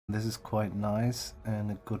This is quite nice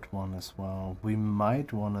and a good one as well. We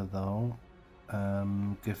might wanna though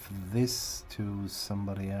give this to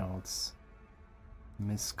somebody else.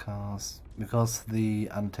 Miscast, because the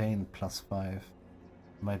Untamed +5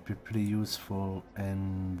 might be pretty useful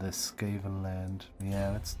in the Skaven land. Yeah,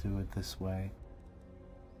 let's do it this way.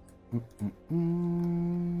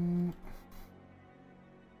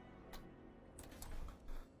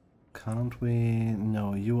 Can't we?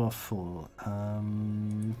 No, you are full.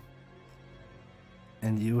 And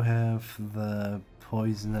you have the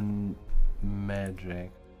poison and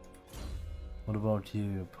magic. What about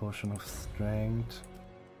you? Potion of strength?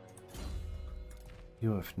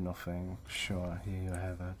 You have nothing. Sure, here you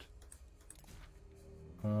have it.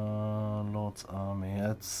 Lord's army.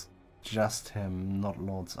 It's just him, not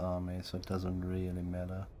Lord's army, so it doesn't really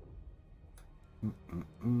matter.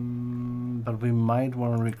 But we might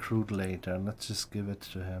want to recruit later. Let's just give it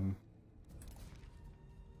to him.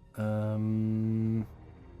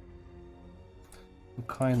 What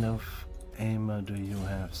kind of aimer do you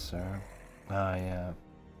have, sir? Ah, yeah.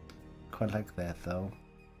 Quite like that, though.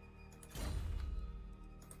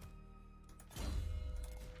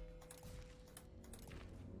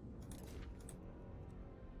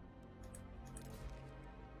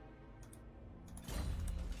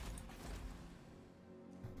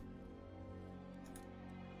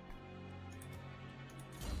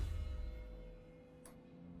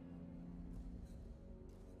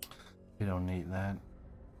 You don't need that.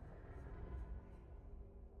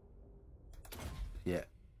 Yeah.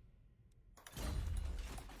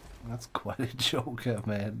 That's quite a joker,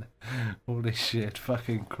 man. Holy shit,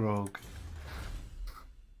 fucking Krog.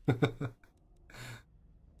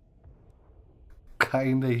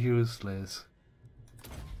 Kinda useless.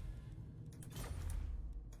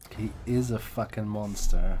 He is a fucking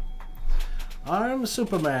monster. I'm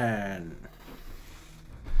Superman.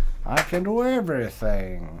 I can do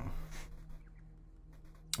everything.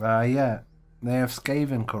 Yeah, they have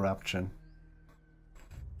Skaven corruption.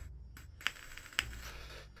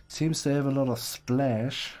 Seems to have a lot of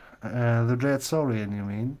splash. The Dread Saurian, you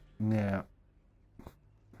mean? Yeah.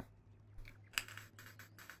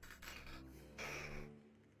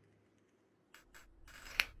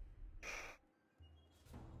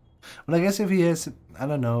 Well, I guess if he has, I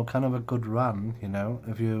don't know, kind of a good run, you know,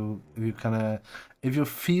 if you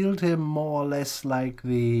field him more or less like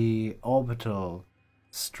the orbital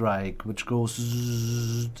strike, which goes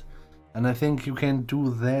zzz, and I think you can do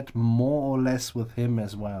that more or less with him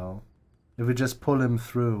as well. If we just pull him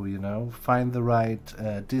through, you know, find the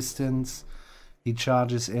right distance, he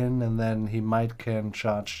charges in, and then he can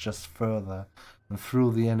charge just further and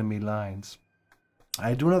through the enemy lines.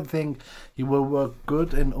 I do not think he will work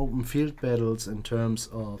good in open field battles in terms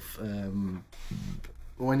of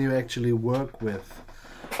when you actually work with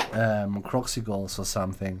Croxigals or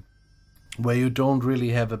something, where you don't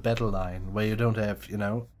really have a battle line, where you don't have, you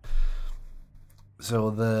know. So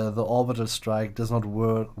the orbital strike does not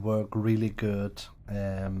work really good,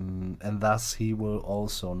 and thus he will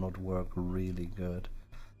also not work really good.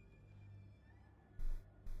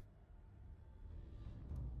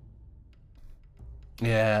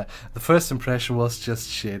 Yeah, the first impression was just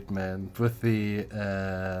shit, man. With the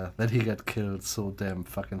that he got killed so damn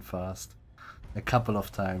fucking fast, a couple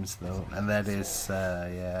of times though, and that is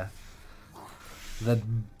yeah, that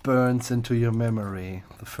burns into your memory,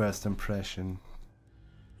 the first impression.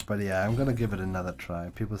 But yeah, I'm gonna give it another try.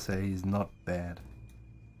 People say he's not bad.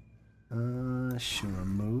 Sure,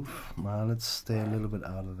 move. Well, let's stay a little bit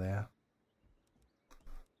out of there.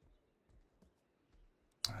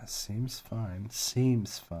 Seems fine.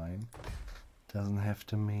 Seems fine. Doesn't have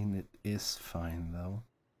to mean it is fine, though.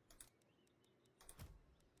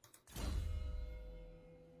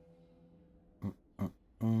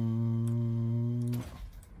 I'm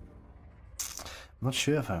not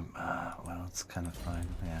sure if I'm... well, it's kind of fine,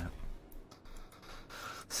 yeah.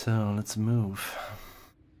 So, let's move.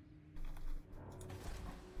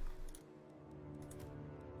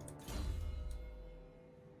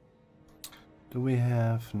 Do we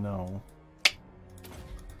have... no.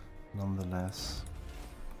 Nonetheless.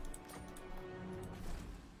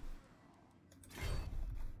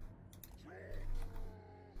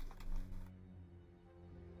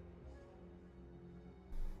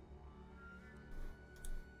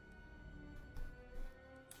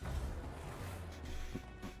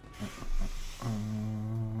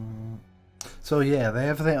 So yeah, they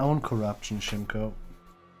have their own corruption, Shimko.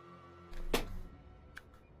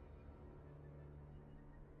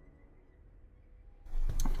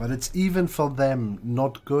 But it's even for them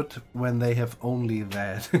not good when they have only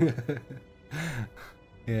that.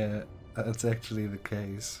 Yeah. That's actually the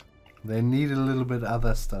case. They need a little bit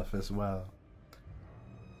other stuff as well.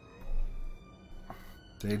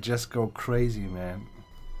 They just go crazy, man.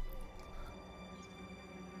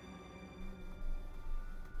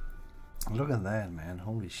 Look at that, man.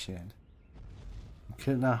 Holy shit.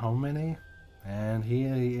 Killed now how many? And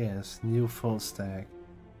here he is. New full stack.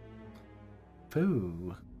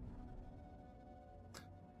 Boo.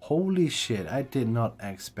 Holy shit. I did not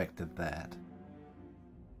expected that.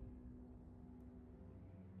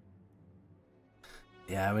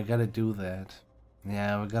 Yeah, we gotta do that.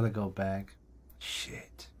 Yeah, we gotta go back.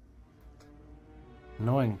 Shit.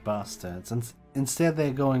 Annoying bastards. Instead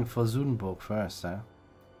they're going for Sudenburg first, huh?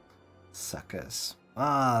 Suckers.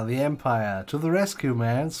 Ah, the Empire. To the rescue,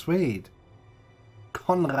 man. Sweet.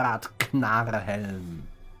 Konrad Knarrhelm.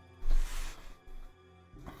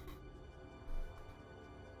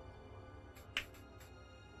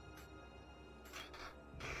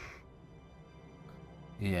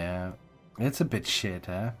 Yeah. It's a bit shit,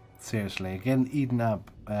 huh? Seriously. Getting eaten up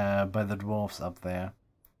by the dwarves up there.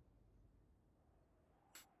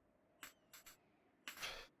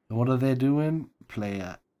 And what are they doing?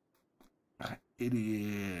 Player.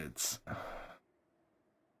 Idiots.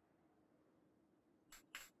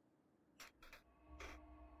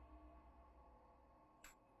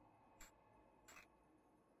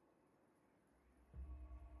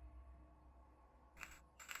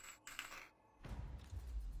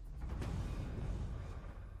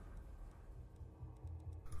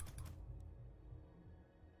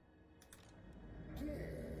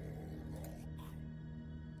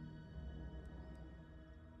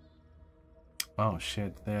 Oh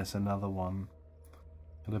shit, there's another one.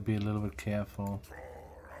 Gotta be a little bit careful.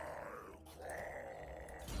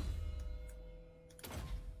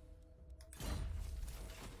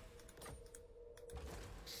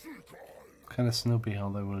 Kinda snoopy how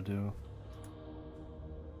they will do.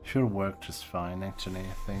 Should work just fine actually,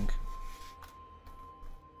 I think.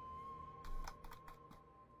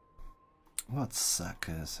 What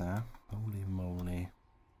suckers, huh? Holy moly.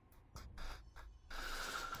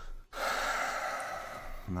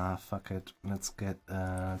 Nah, fuck it. Let's get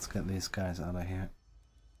these guys out of here.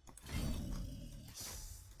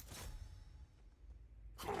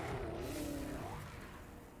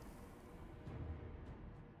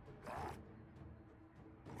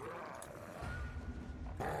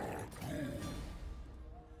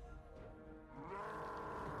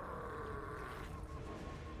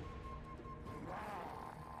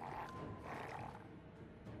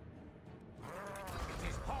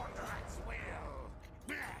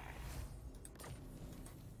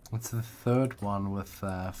 It's the third one with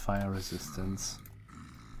fire resistance.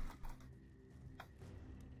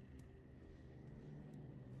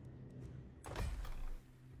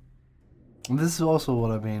 And this is also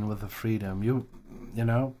what I mean with the freedom. You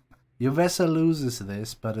know, your vessel loses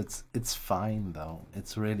this, but it's fine though.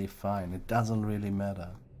 It's really fine. It doesn't really matter.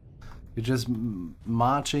 You're just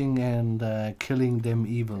marching and killing them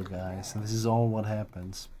evil guys, and this is all what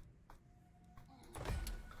happens.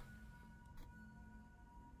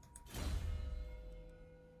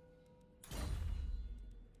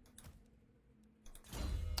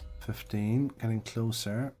 Getting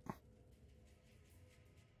closer.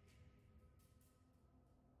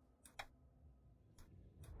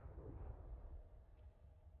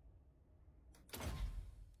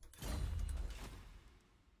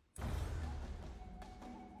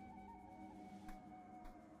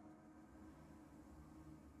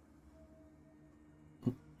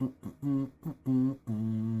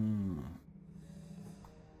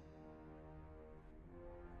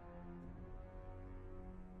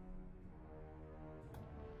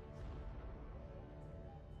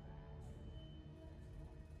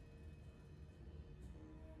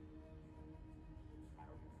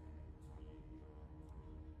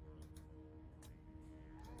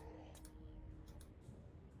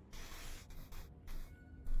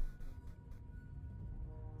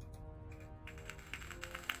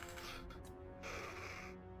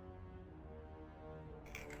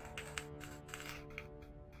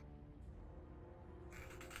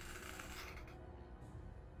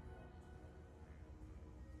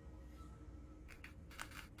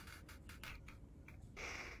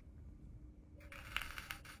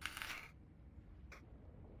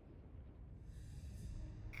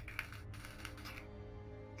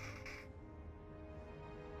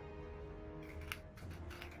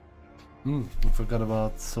 I forgot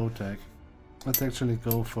about Sotek. Let's actually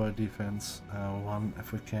go for a defense one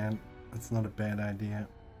if we can. It's not a bad idea.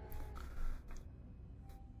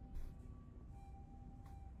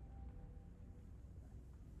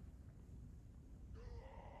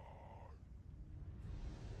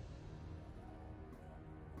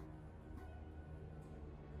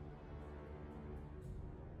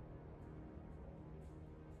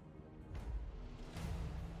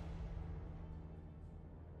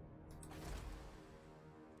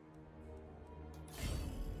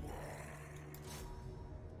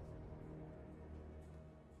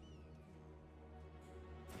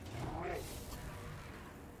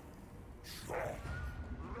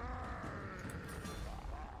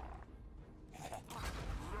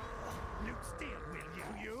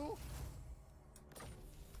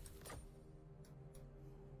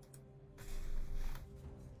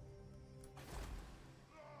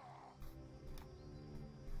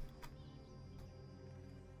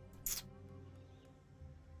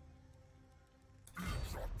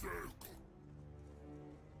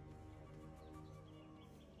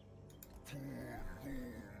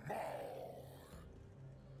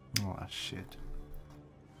 shit.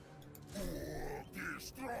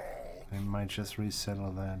 I might just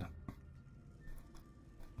resettle that.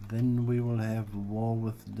 Then we will have war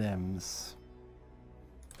with Dems.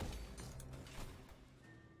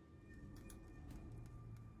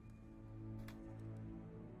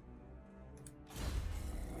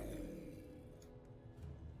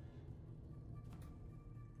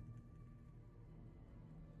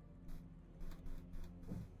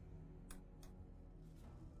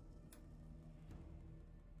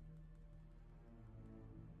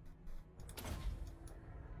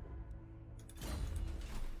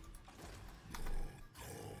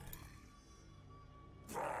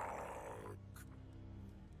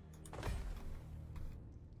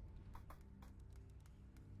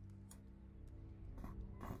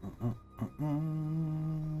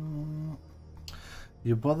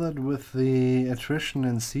 You bothered with the attrition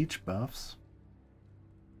and siege buffs?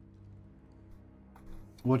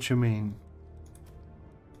 What you mean?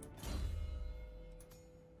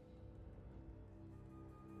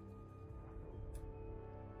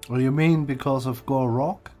 Or you mean because of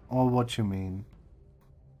Gorok? Or what you mean?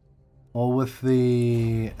 Or with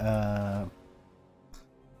the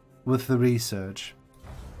research?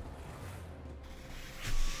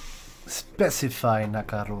 Specify,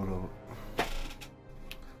 Nakaruru.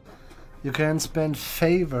 You can spend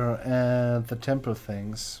favor at the temple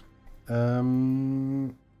things.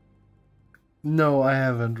 No, I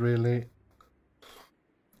haven't really.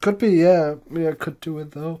 Could be, yeah. Yeah, could do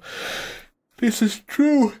it though. This is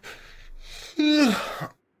true.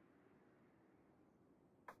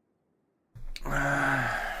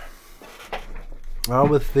 Well,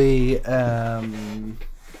 with the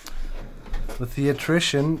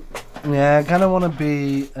attrition, yeah, I kind of want to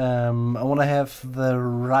be. I want to have the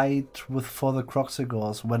right for the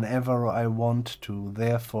Croxigors whenever I want to.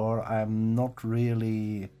 Therefore, I'm not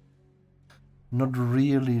really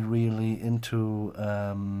into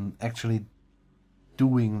actually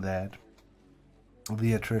doing that.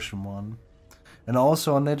 The attrition one, and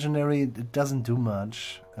also on legendary, it doesn't do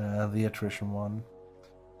much. The attrition one,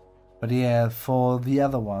 but yeah, for the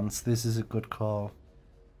other ones, this is a good call.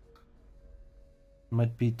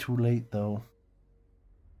 Might be too late though.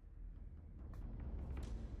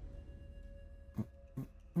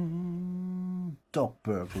 Dog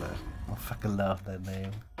burglar. I fucking love that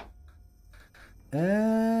name.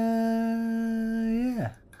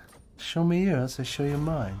 Yeah. Show me yours, I show you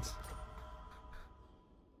mine.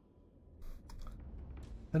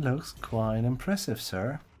 That looks quite impressive,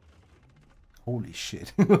 sir. Holy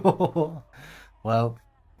shit. Well,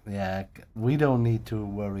 yeah, we don't need to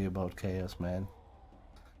worry about chaos, man.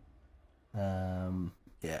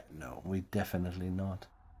 Yeah, no, we definitely not.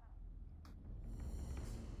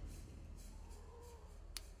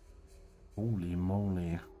 Holy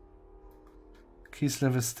moly.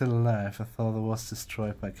 Kislev is still alive. I thought it was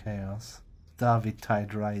destroyed by chaos. David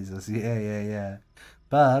Tide rises. Yeah.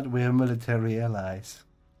 But we're military allies.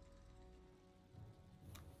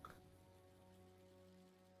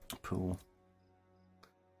 Cool.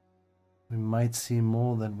 We might see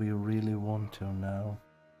more than we really want to now.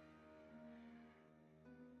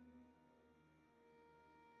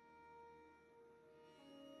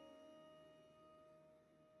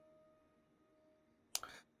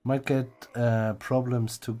 Might get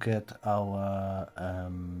problems to get our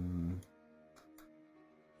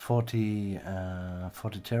 40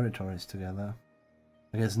 territories together.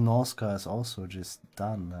 I guess Norska is also just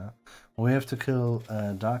done. We have to kill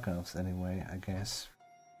Dark Elves anyway, I guess.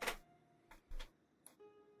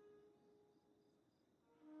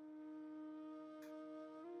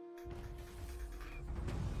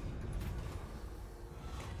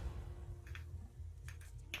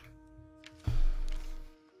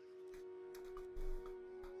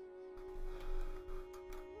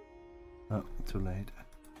 Oh, too late.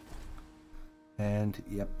 And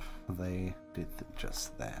yep, they did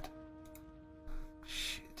just that.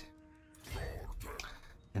 Shit.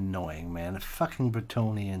 Annoying, man. A fucking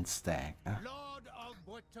Bretonian stag. Huh?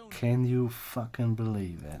 Can you fucking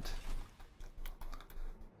believe it?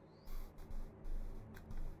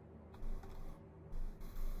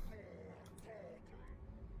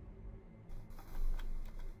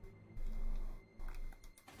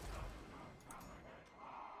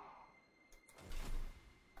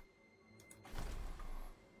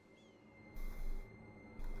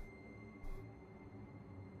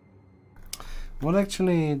 What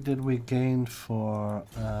actually did we gain for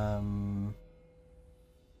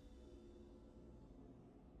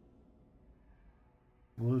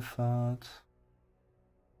Wolfart?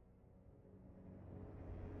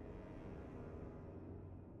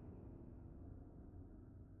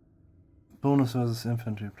 Bonus versus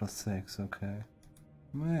infantry +6, okay.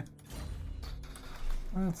 Meh.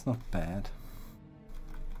 That's not bad.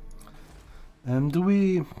 Do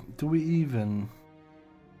we even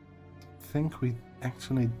think we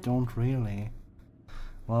actually don't really?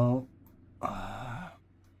 Well,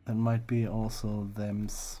 that might be also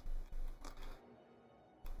them's.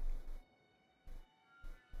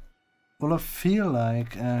 Well, I feel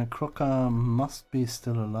like Crocker must be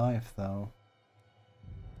still alive though.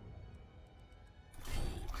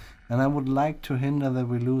 And I would like to hinder that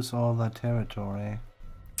we lose all that territory.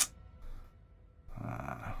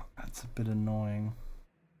 That's a bit annoying.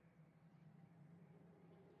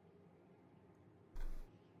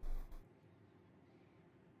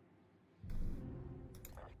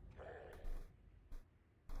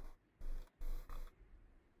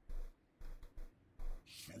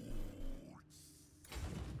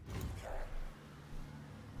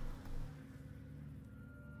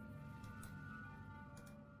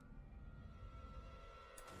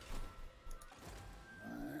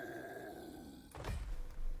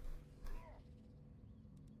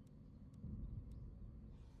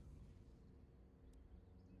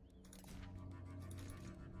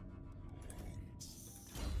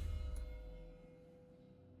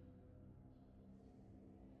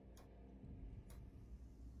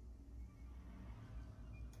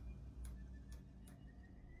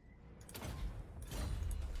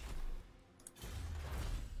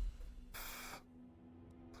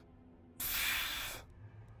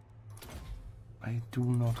 I do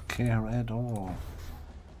not care at all.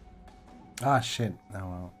 Ah, shit. Oh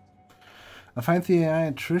well. I find the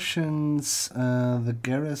AI attritions the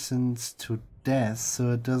garrisons to death,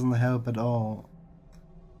 so it doesn't help at all.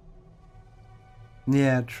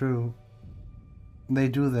 Yeah, true. They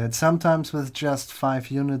do that. Sometimes with just 5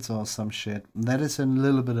 units or some shit. That is a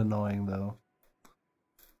little bit annoying though.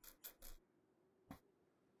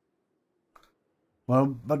 Well,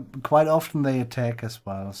 but quite often they attack as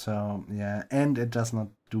well, so yeah, and it does not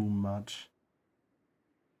do much.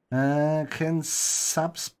 Can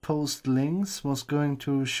subs post links? Was going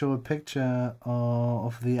to show a picture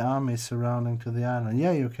of the army surrounding to the island.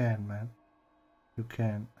 Yeah, you can, man. You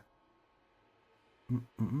can.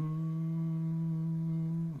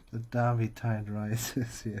 The Davi tide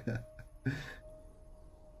rises, yeah.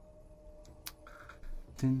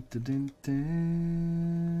 Dun, dun, dun, dun.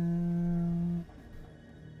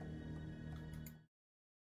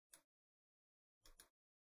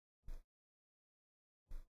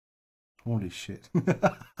 Holy shit.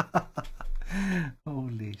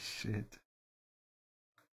 Holy shit.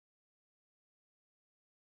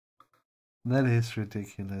 That is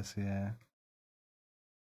ridiculous, yeah.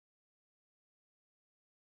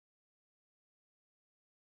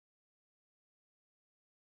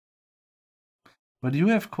 But you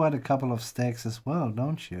have quite a couple of stacks as well,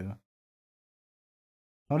 don't you?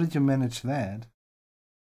 How did you manage that?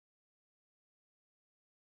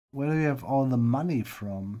 Where do you have all the money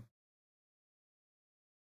from?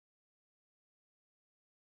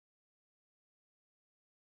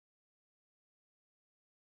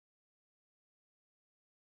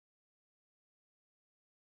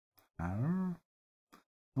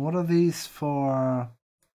 What are these for?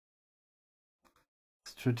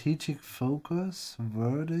 Strategic focus?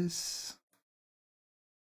 Verdis?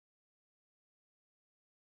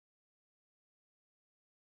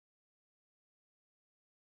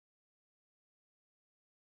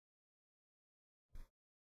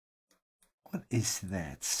 What is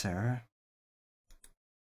that, sir?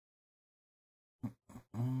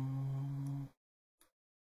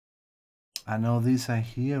 I know these are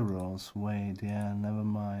heroes. Wait, yeah, never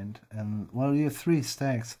mind. And well, you have 3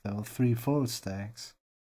 stacks though, 3 full stacks.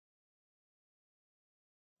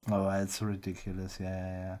 Oh, it's ridiculous.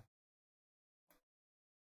 Yeah.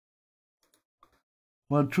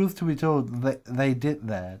 Well, truth to be told, they did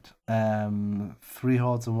that. 3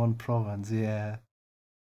 hordes in 1 province. Yeah.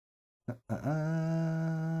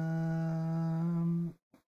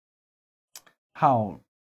 How?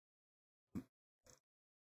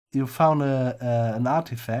 You found an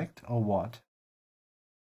artifact or what?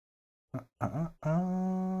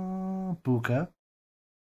 Buka.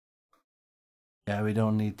 Yeah, we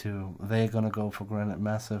don't need to. They're gonna go for Granite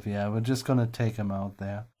Massive. Yeah, we're just gonna take them out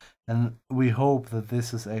there. And we hope that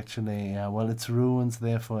this is actually, yeah, well, it's ruins,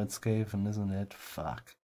 therefore it's Skaven, isn't it?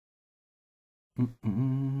 Fuck. I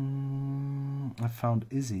found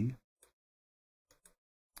Izzy.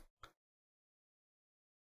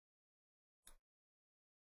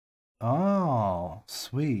 Oh,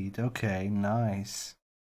 sweet. Okay, nice.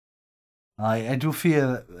 I do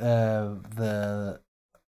fear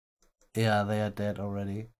yeah, they are dead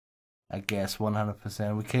already. I guess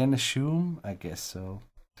 100%. We can assume? I guess so.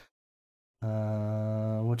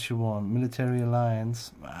 What you want? Military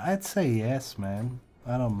alliance? I'd say yes, man.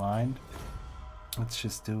 I don't mind. Let's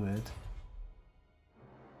just do it.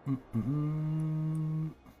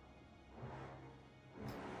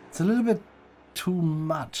 It's a little bit too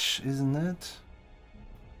much, isn't it?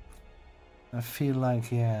 I feel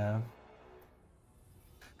like, yeah.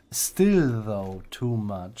 Still, though, too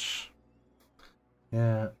much.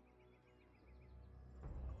 Yeah.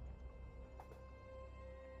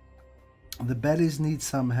 The baddies need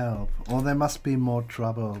some help, or there must be more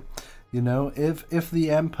trouble. You know, if the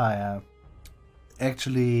Empire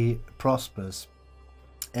actually prospers,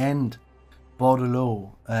 and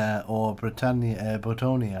Bordeaux or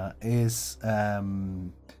Britannia is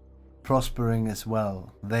prospering as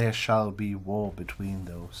well, there shall be war between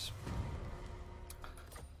those.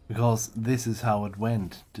 Because this is how it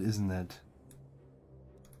went, isn't it?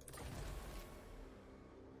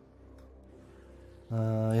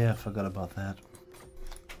 Yeah, I forgot about that.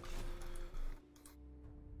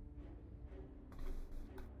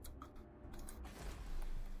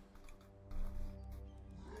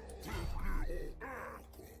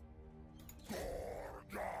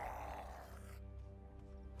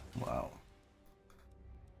 Wow.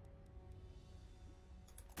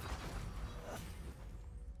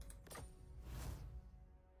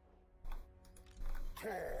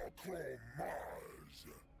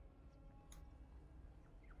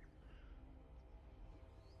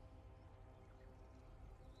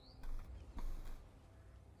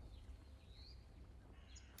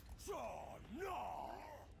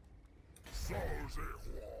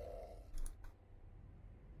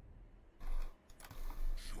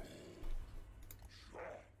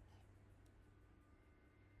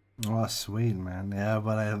 Oh, sweet, man. Yeah,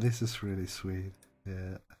 but this is really sweet.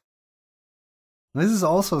 Yeah. This is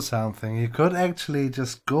also something. You could actually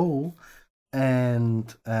just go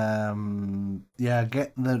and, yeah,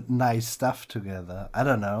 get the nice stuff together. I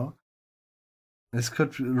don't know. This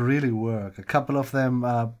could really work. A couple of them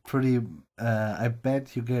are pretty, I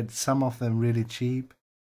bet you get some of them really cheap.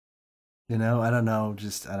 You know, I don't know,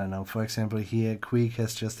 just, I don't know. For example, here, Queek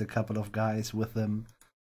has just a couple of guys with them.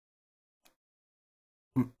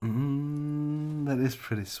 That is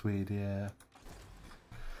pretty sweet, yeah.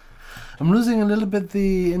 I'm losing a little bit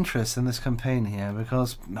the interest in this campaign here,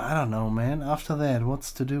 because, I don't know, man, after that,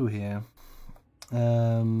 what's to do here?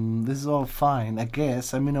 This is all fine, I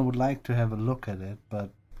guess. I mean, I would like to have a look at it,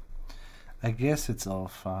 but I guess it's all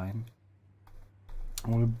fine.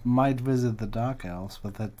 We might visit the Dark Elves,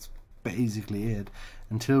 but that's basically it.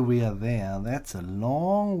 Until we are there, that's a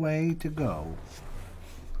long way to go.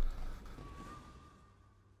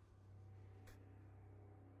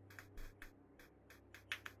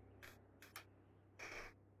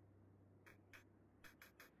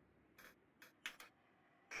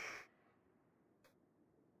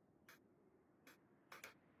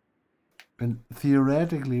 And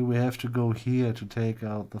theoretically, we have to go here to take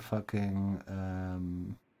out the fucking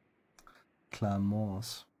Clan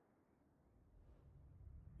Morse.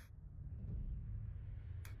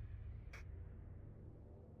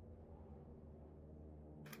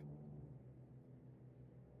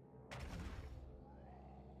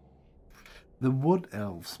 The Wood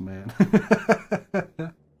Elves, man.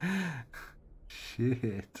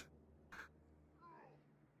 Shit.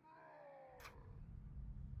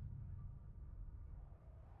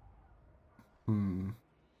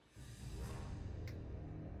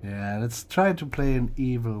 Yeah, let's try to play an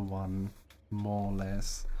evil one, more or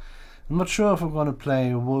less. I'm not sure if I'm gonna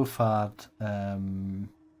play Wolfhard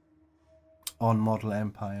on Mortal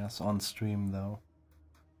Empires on stream though.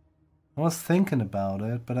 I was thinking about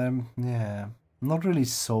it, but I'm not really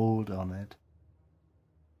sold on it.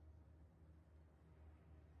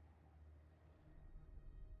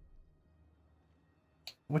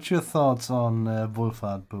 What's your thoughts on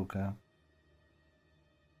Wolfhard, Booker?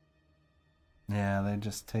 Yeah, they're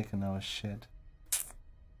just taking our shit.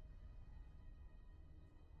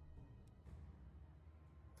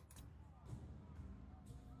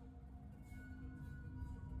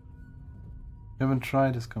 Haven't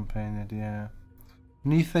tried this campaign yet, yeah.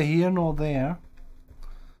 Neither here nor there.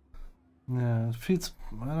 Yeah, it feels,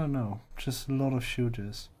 I don't know, just a lot of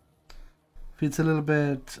shooters. Feels a little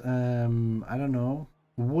bit, I don't know,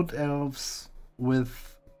 Wood Elves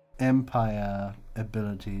with Empire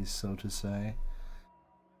abilities, so to say.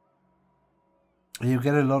 You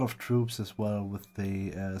get a lot of troops as well with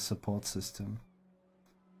the support system.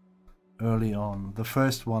 Early on. The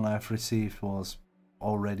first one I've received was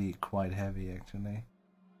already quite heavy, actually.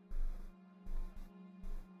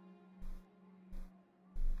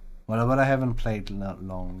 Well, but I haven't played not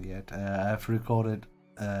long yet. I've recorded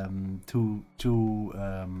two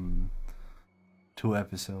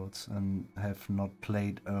episodes and have not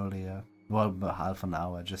played earlier. Well, about half an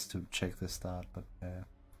hour just to check the start, but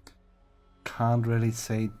can't really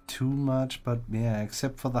say too much. But yeah,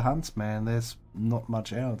 except for the huntsman, there's not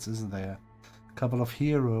much else, isn't there? A couple of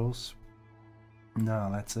heroes. No,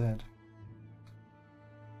 that's it.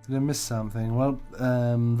 Did I miss something? Well,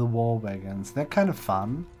 the war wagons. They're kind of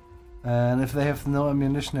fun. And if they have no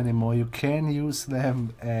ammunition anymore, you can use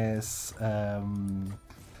them as a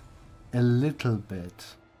little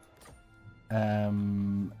bit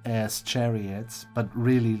as chariots, but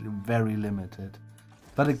really very limited.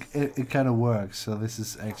 But it kind of works, so this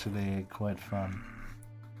is actually quite fun.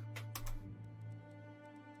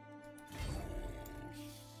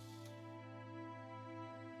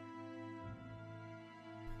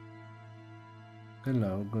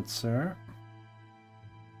 Hello, good sir.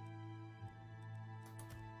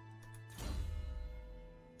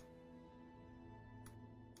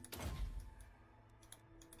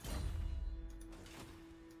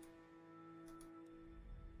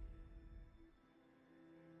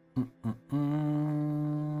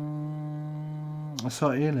 I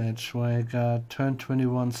saw Illich where I got turn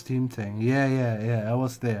 21 Steam thing. Yeah, I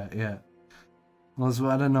was there, yeah. It was,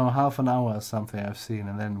 I don't know, half an hour or something I've seen,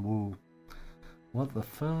 and then woo. What the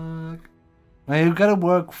fuck? Now you gotta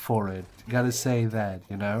work for it. You gotta say that,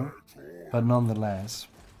 you know? But nonetheless.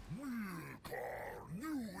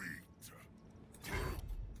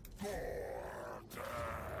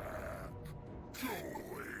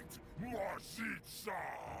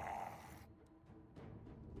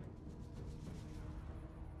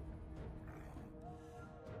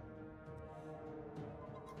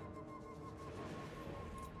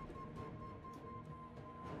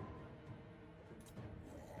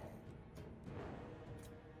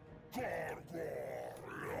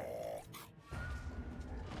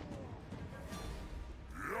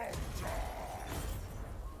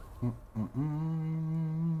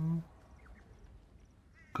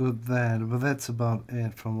 Good then, but that's about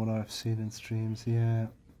it from what I've seen in streams, yeah.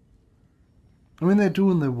 I mean, they're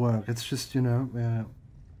doing their work, it's just, you know, yeah.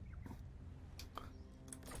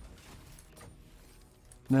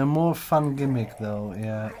 They're more fun gimmick though,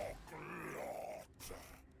 yeah.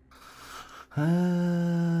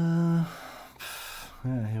 Yeah,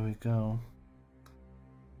 here we go.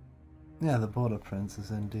 Yeah, the Border Princess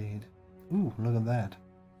indeed. Ooh, look at that.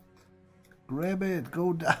 Grab it,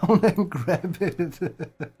 go down and grab it.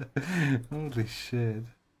 Holy shit.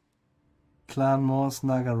 Clan Morse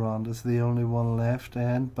Nagarond is the only one left,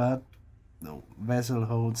 but the vessel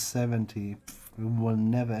holds 70. We will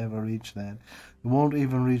never ever reach that. We won't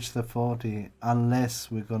even reach the 40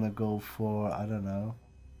 unless we're gonna go for, I don't know.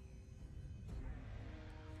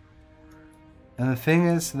 And the thing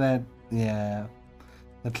is that, yeah,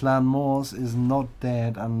 the Clan Morse is not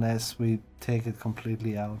dead unless we take it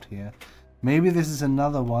completely out here. Maybe this is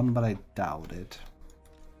another one, but I doubt it.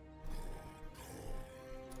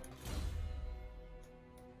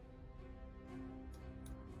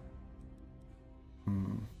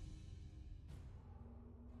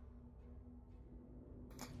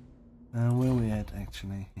 Where are we at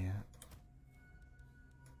actually here?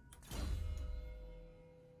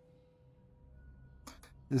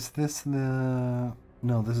 Is this the...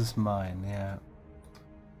 No, this is mine, yeah.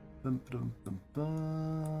 Bum, bum, bum,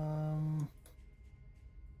 bum.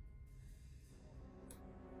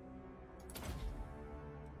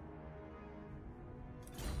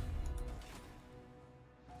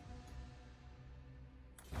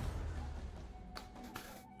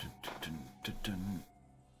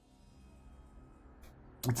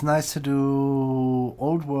 It's nice to do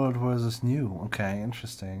old world versus new. Okay,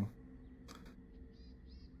 interesting.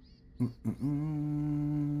 I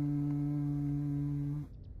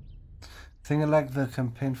think I like the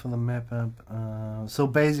campaign for the map up. So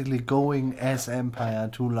basically going as Empire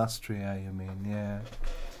to Lustria, you mean, yeah.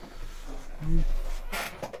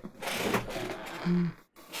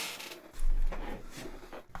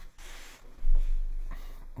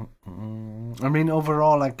 I mean,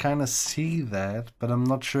 overall I kind of see that, but I'm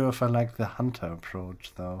not sure if I like the hunter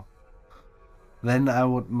approach though. Then I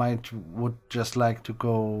would just like to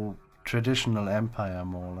go traditional Empire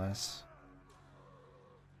more or less.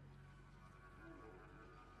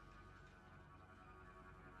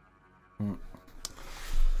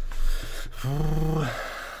 I'm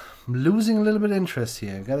losing a little bit of interest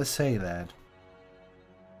here, gotta say that.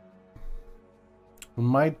 We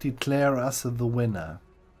might declare us the winner.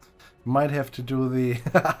 Might have to do the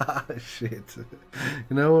shit.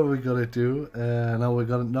 You know what we're gonna do? No, we're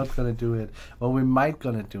not gonna do it. Well, we might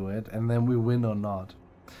gonna do it, and then we win or not.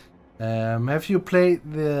 Have you played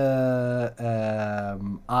the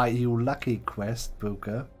Are You Lucky quest,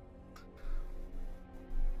 Booker?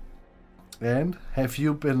 And have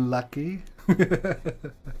you been lucky?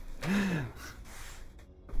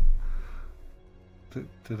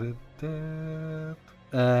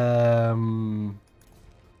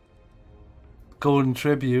 Golden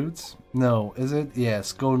Tributes. No, is it?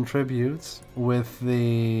 Yes, Golden Tributes with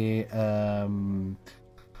the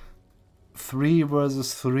 3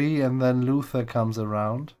 versus 3, and then Luther comes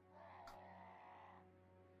around.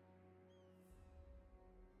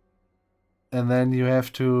 And then you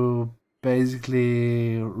have to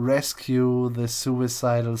basically rescue the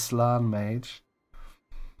suicidal Slan mage.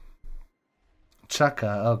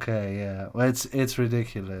 Chaka, okay, yeah. Well, it's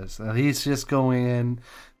ridiculous. He's just going in.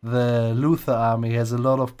 The Luther army has a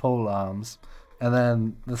lot of pole arms, and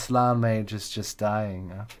then the Slan mage is just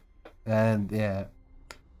dying. And yeah.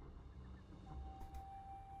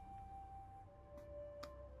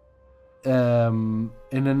 In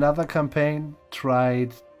another campaign,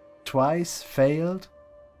 tried twice, failed.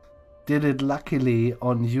 Did it luckily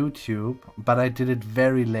on YouTube, but I did it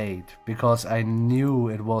very late because I knew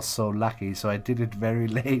it was so lucky, so I did it very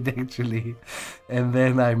late actually, and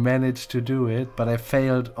then I managed to do it, but I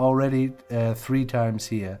failed already 3 times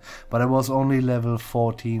here, but I was only level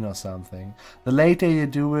 14 or something. The later you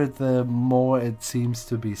do it, the more it seems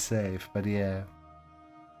to be safe, but yeah,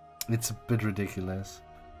 it's a bit ridiculous.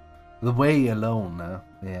 The way alone,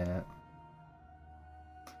 yeah.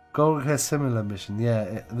 Gorg has similar mission,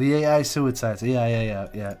 yeah. The AI suicides,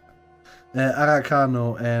 yeah.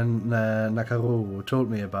 Arakano and Nakaru told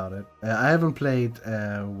me about it. I haven't played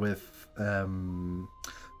with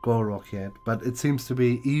Gorok yet, but it seems to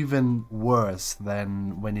be even worse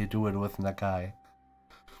than when you do it with Nakai.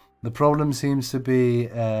 The problem seems to be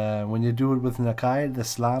when you do it with Nakai, the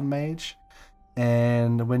Slan mage,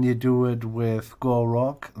 and when you do it with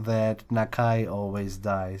Gorok, that Nakai always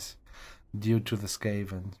dies due to the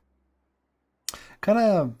Skaven.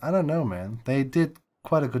 Kinda, I don't know, man. They did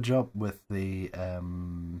quite a good job with the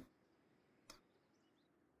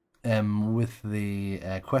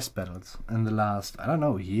quest battles in the last, I don't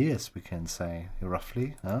know, years, we can say,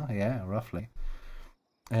 roughly. Huh? Yeah, roughly.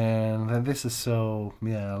 And then this is so,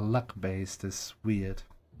 yeah, luck-based is weird.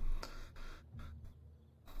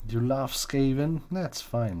 You love Skaven? That's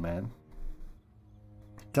fine, man.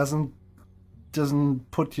 Doesn't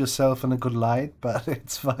put yourself in a good light, but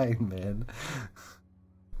it's fine, man.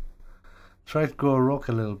 Tried to go rock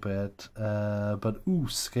a little bit, but ooh,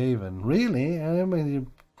 Skaven. Really? I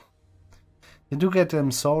mean, you do get them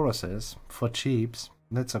Sauruses for cheaps.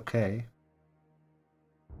 That's okay.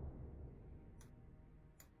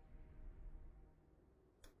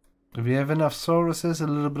 If you have enough Sauruses, a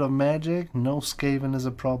little bit of magic, no Skaven is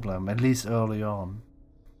a problem, at least early on.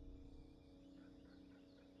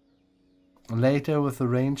 Later with the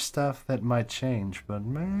range stuff, that might change, but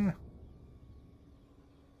meh.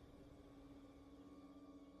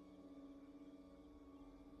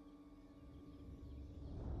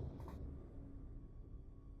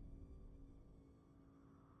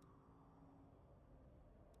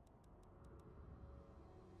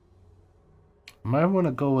 Might want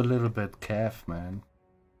to go a little bit calf, man.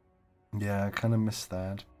 Yeah, I kind of miss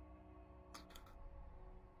that.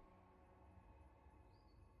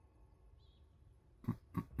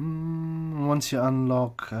 Once you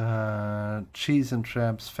unlock Cheese and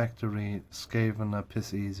Traps Factory, Skaven are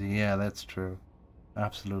piss easy. Yeah, that's true.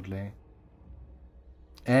 Absolutely.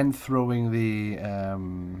 And throwing the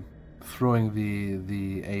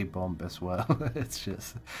A bomb as well. It's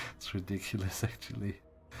ridiculous actually.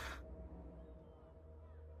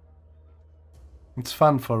 It's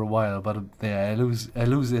fun for a while, but yeah, I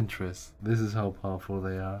lose interest. This is how powerful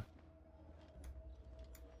they are.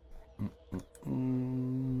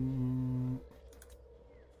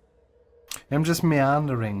 I'm just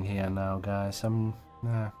meandering here now, guys.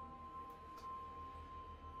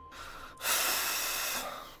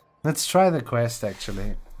 Let's try the quest,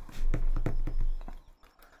 actually.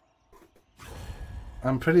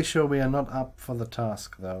 I'm pretty sure we are not up for the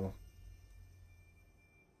task, though.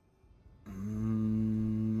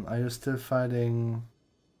 Are you still fighting?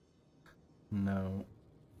 No.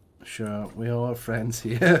 Sure, we are all friends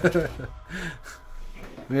here.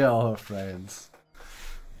 We are all friends.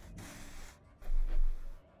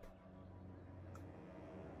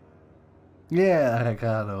 Yeah,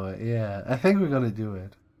 Ricardo, yeah. I think we're gonna do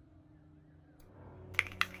it.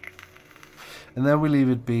 And then we leave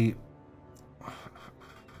it be.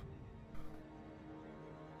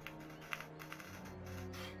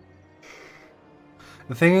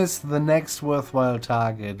 The thing is, the next worthwhile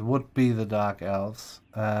target would be the Dark Elves.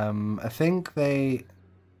 I think we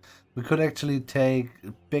could actually take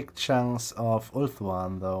big chunks of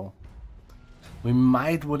Ulthuan, though. We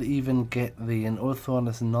would even get and Ulthuan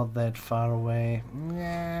is not that far away.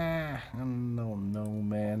 Yeah, I don't know,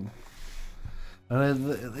 man.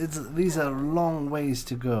 These are long ways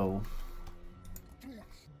to go.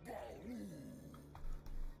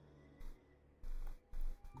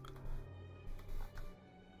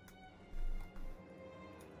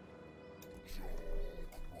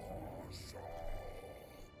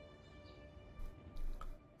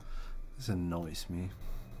 This annoys me.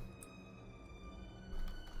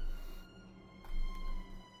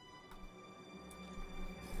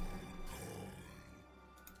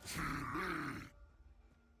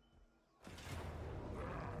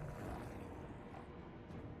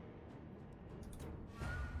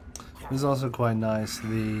 This is also quite nice.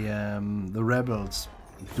 The rebels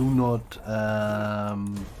do not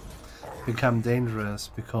become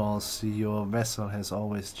dangerous because your vessel has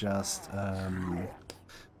always just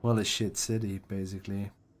well, a shit city basically.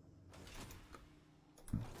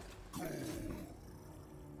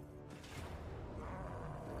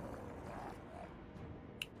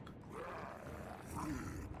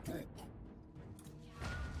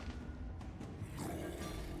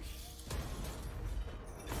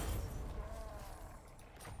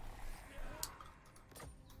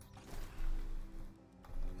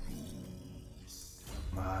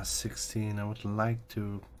 Ah, 16. I would like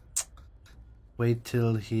to wait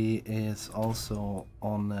till he is also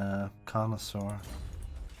on a Carnosaur.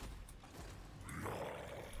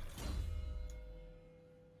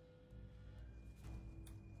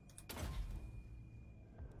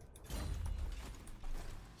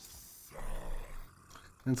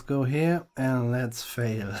 Let's go here and let's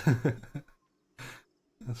fail.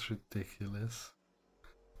 That's ridiculous.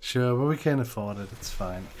 Sure, but we can afford it, it's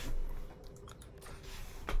fine.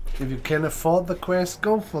 If you can afford the quest,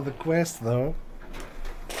 go for the quest though.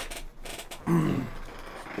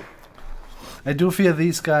 I do fear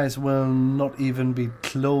these guys will not even be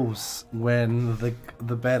close when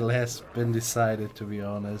the battle has been decided, to be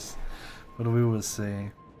honest. But we will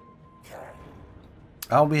see.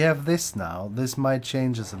 Oh, we have this now. This might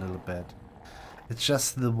change us a little bit. It's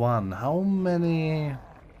just the one. How many?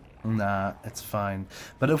 Nah, it's fine.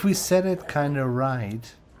 But if we set it kinda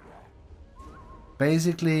right,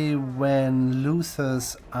 basically when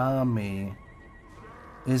Luther's army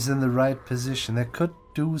is in the right position, they could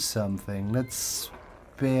do something. Let's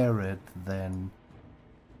spare it then.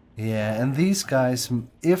 Yeah, and these guys,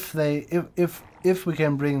 if we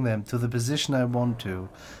can bring them to the position I want to,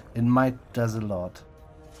 it might does a lot.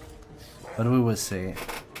 But we will see.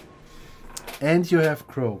 And you have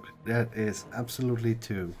Croak. That is absolutely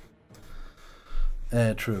true.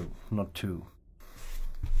 True, not two.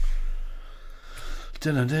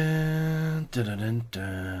 Dun dun dun dun dun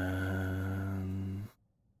dun.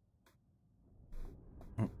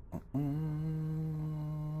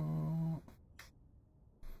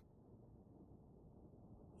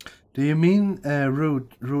 Do you mean,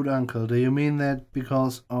 rude uncle, do you mean that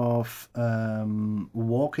because of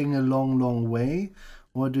walking a long way?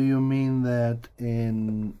 Or do you mean that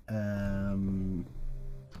in...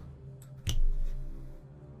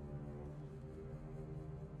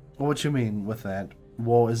 what you mean with that?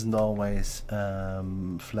 War isn't always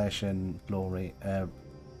flesh and glory.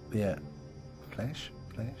 Yeah. Flesh?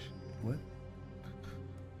 What?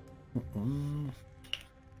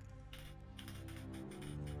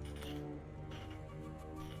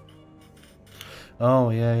 Oh,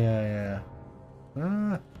 yeah.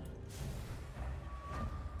 Ah.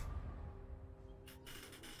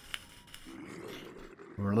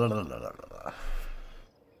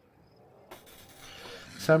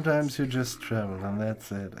 Sometimes you just travel and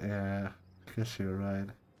that's it. Yeah, I guess you're right.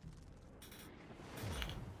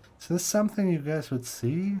 Is this something you guys would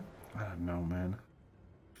see? I don't know, man.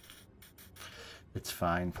 It's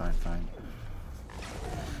fine.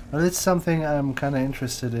 Well, it's something I'm kind of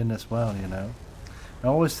interested in as well, you know. I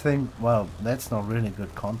always think, well, that's not really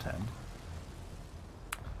good content.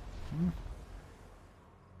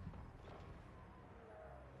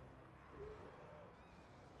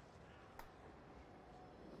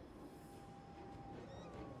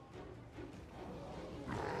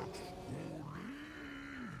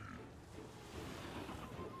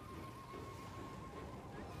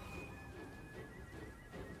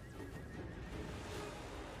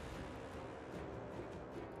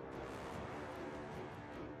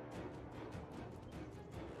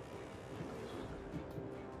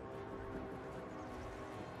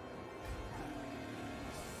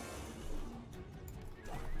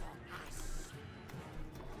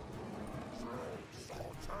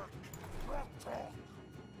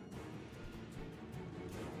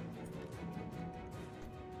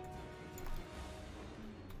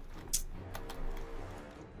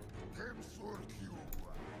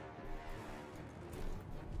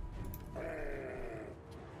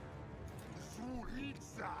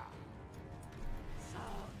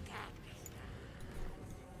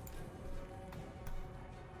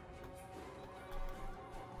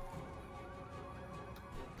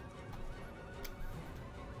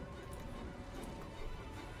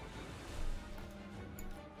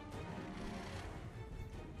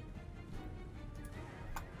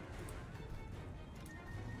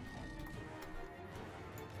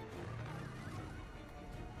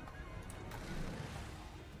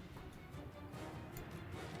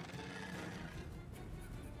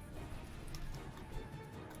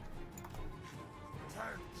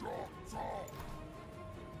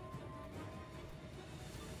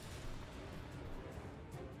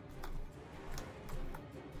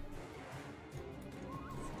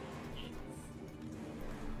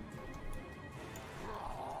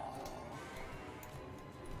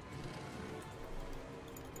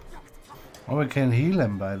 Oh, we can heal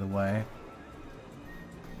him, by the way.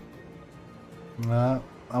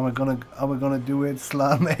 Are we gonna do it?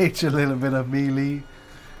 Slam H a little bit of melee.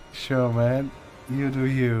 Sure, man. You do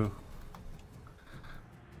you.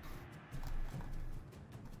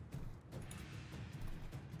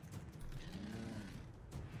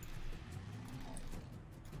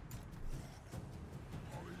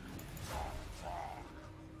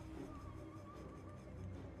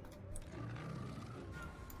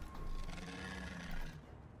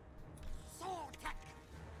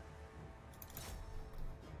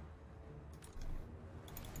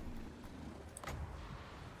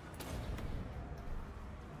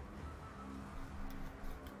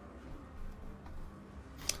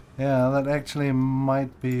 Yeah, that actually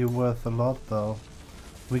might be worth a lot though.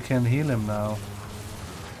 We can heal him now.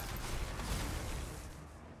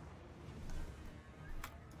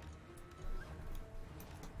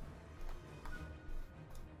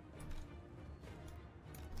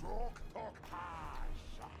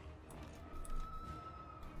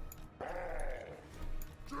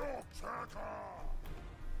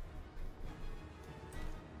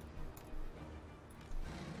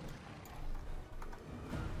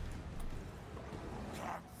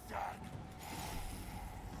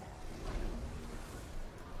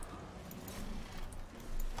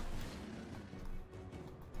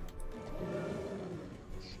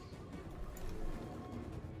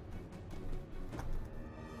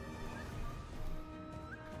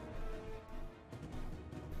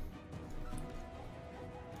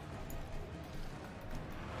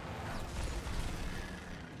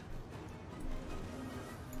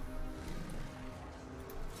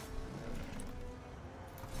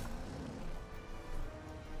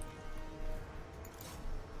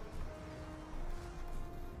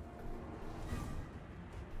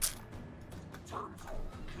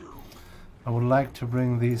 I would like to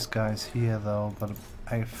bring these guys here though, but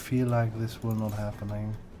I feel like this will not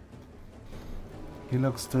happening. He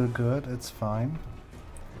looks still good, it's fine.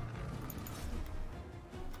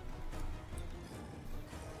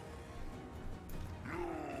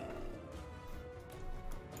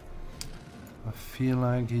 I feel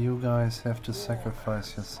like you guys have to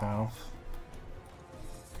sacrifice yourself.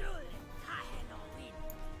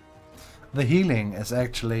 The healing is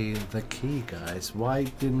actually the key, guys. Why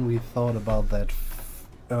didn't we thought about that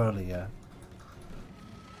earlier?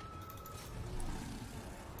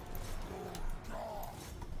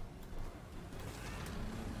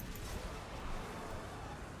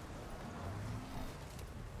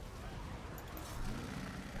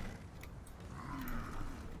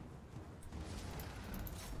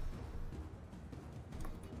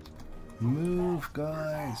 Move,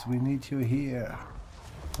 guys. We need you here.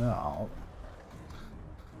 Oh.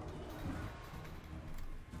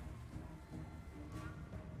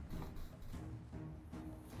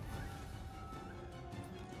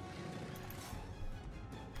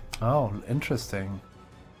 Oh, interesting.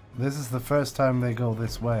 This is the first time they go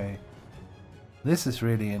this way. This is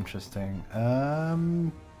really interesting.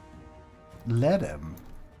 Let him.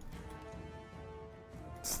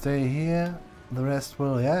 Stay here. The rest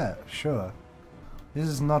will, yeah, sure. This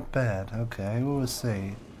is not bad. Okay, we will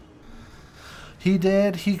see. He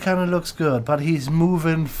did. He kind of looks good, but he's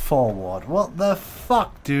moving forward. What the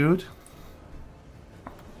fuck, dude?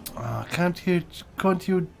 Oh, can't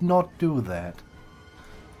you not do that?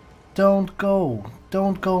 Don't go,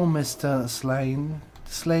 Mr. Slan.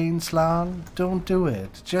 Don't do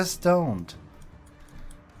it. Just don't.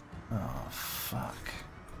 Oh, fuck.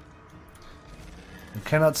 You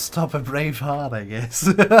cannot stop a brave heart, I guess.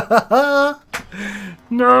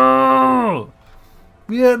 No!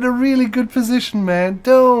 We are in a really good position, man.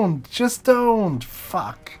 Just don't.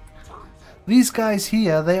 Fuck. These guys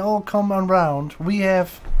here, they all come around. We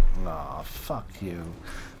have... Oh, fuck you.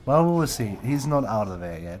 Well, we'll see. He's not out of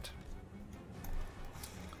there yet.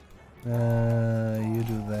 You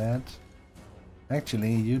do that.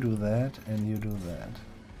 Actually, you do that, and you do that.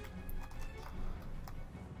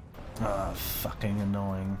 Ah, fucking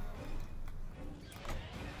annoying.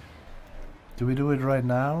 Do we do it right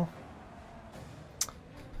now?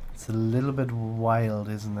 It's a little bit wild,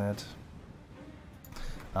 isn't it?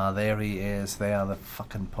 Ah, there he is. They are the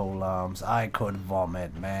fucking pole arms. I could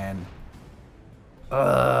vomit, man.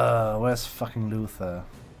 Where's fucking Luther?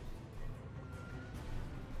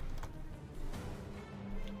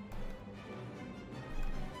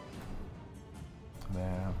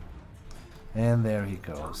 There. And there he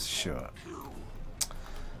goes, sure.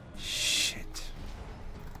 Shit.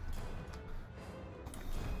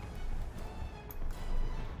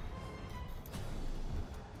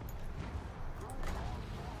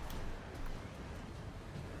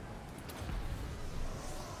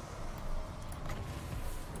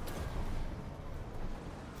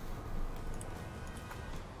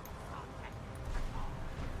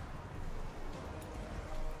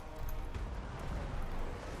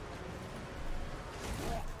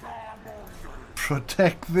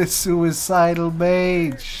 Protect this suicidal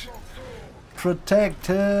mage! Protect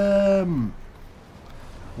him!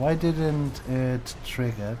 Why didn't it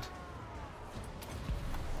trigger?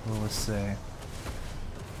 What was say?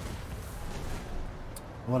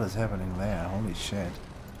 What is happening there? Holy shit.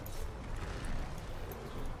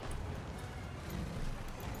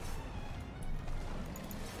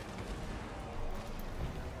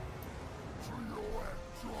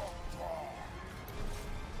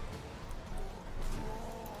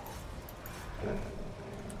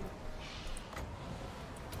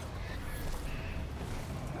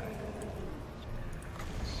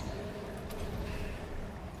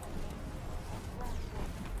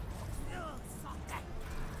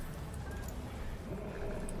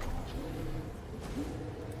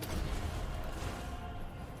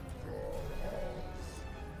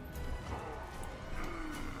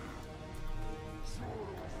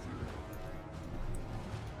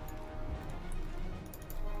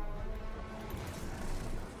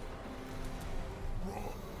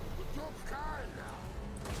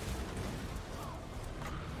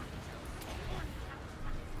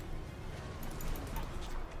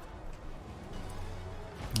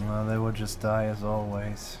 Well, they would just die as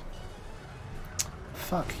always.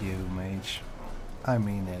 Fuck you, mage. I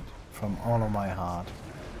mean it, from all of my heart.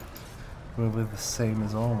 We're with the same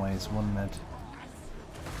as always, wouldn't it?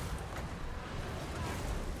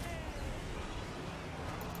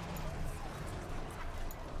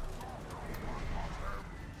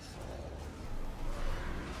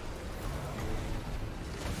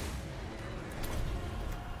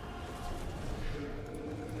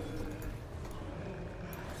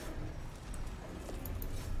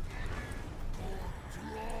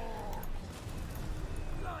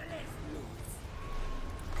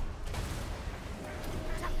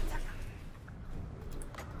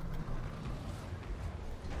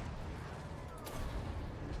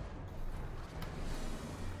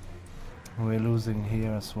 We're losing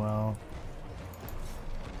here as well.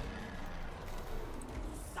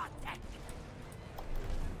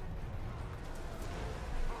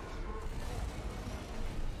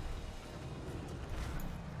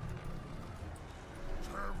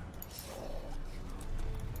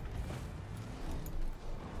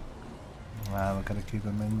 Wow, we gotta keep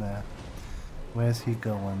him in there. Where's he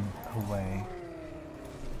going? Away.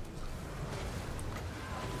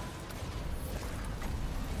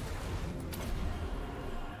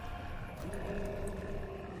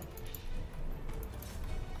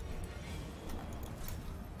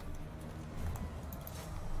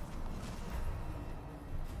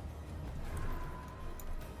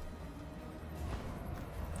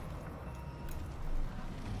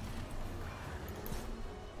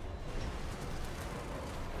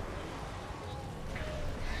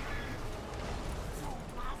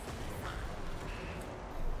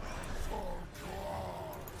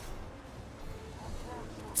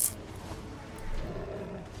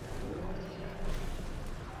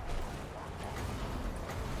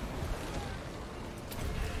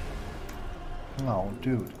 Oh,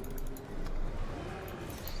 dude.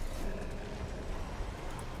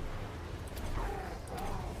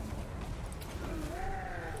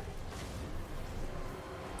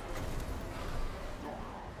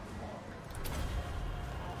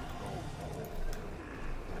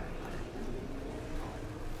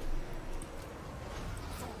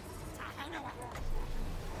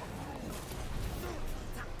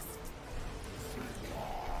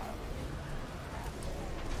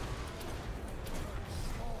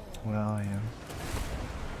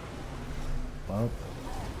 Well,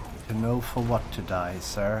 you know for what to die,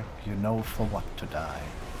 sir. You know for what to die.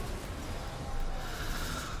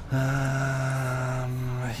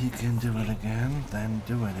 He can do it again, then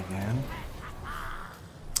do it again.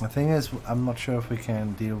 The thing is, I'm not sure if we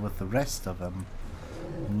can deal with the rest of them.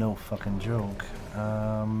 No fucking joke.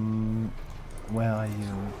 Where are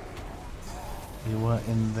you? You were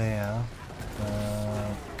in there.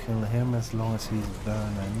 Kill him as long as he's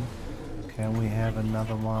burning. Can we have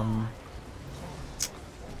another one?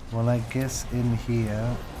 Well, I guess in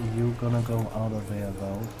here, you're gonna go out of there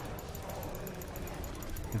though.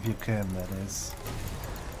 If you can, that is.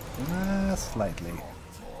 Slightly.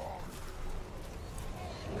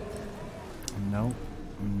 No,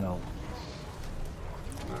 no.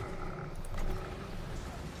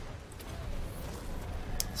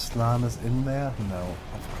 Slan is in there? No,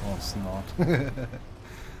 of course not.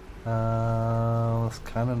 This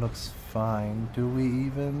kind of looks fine. Do we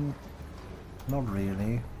even? Not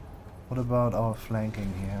really. What about our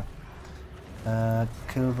flanking here?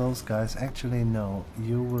 Kill those guys. Actually, no.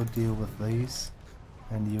 You will deal with these,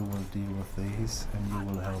 and you will deal with these, and you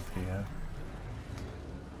will help here.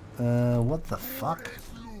 What the fuck?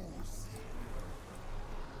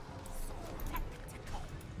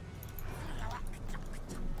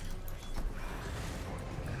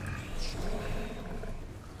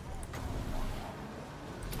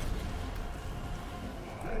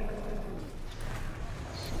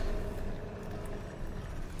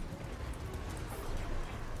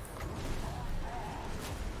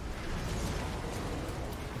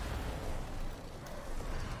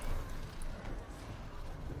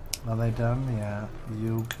 Are they done? Yeah,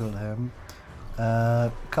 you kill him.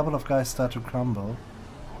 A couple of guys start to crumble.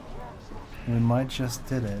 We might just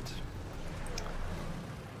did it.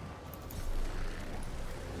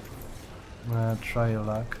 Try your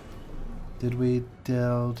luck. Did we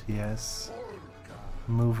dealt? Yes.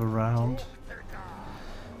 Move around.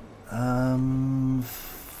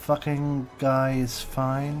 Fucking guy is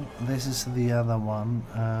fine. This is the other one.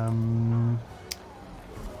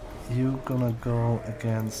 You're gonna go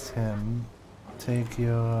against him. Take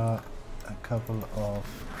a couple of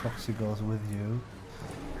proxy goes with you.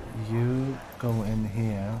 You go in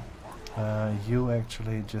here. You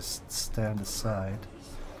actually just stand aside.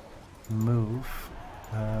 Move.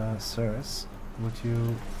 Sirs, would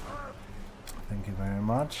you? Thank you very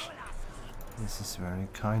much. This is very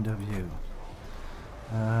kind of you.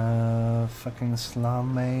 Fucking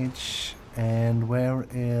Slam Mage. And where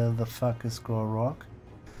the fuck is Gorok?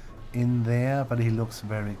 In there, but he looks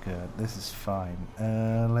very good. This is fine.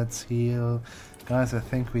 Let's heal. Guys, I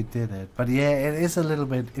think we did it. But yeah, it is a little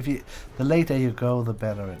bit... the later you go, the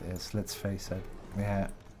better it is. Let's face it. Yeah.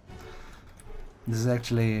 This is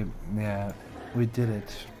actually... Yeah, we did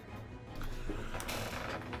it.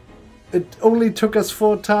 It only took us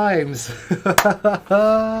 4 times.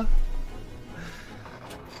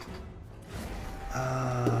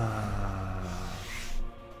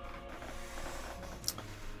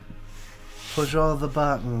 Push all the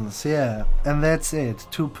buttons, yeah, and that's it.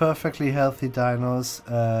 2 perfectly healthy dinos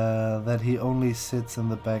that he only sits in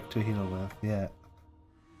the back to heal with, yeah.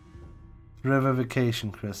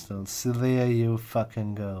 Revivification crystals, so there you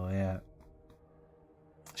fucking go, yeah.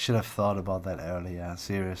 Should have thought about that earlier,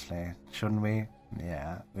 seriously, shouldn't we?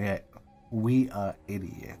 Yeah, we are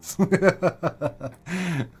idiots.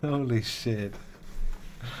 Holy shit.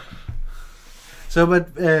 So,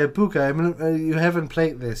 but Buka, I mean, you haven't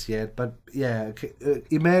played this yet, but yeah,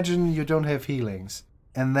 imagine you don't have healings,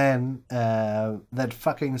 and then that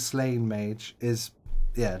fucking slain mage is,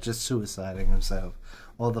 yeah, just suiciding himself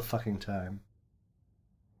all the fucking time.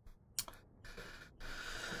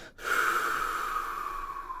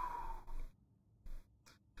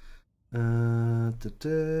 No,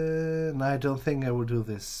 I don't think I will do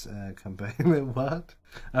this campaign. What?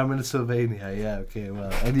 I'm in Sylvania, yeah, okay,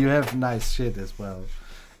 well. And you have nice shit as well.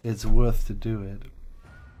 It's worth to do it.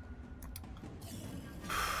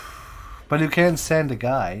 But you can send a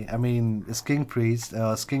guy. I mean, a Skink Priest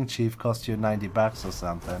or a Skink Chief costs you 90 bucks or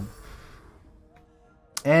something.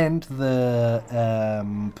 And the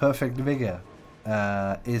Perfect Vigor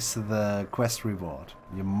is the quest reward.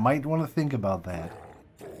 You might want to think about that.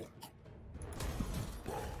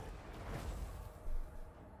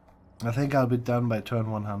 I think I'll be done by turn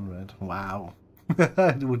 100. Wow.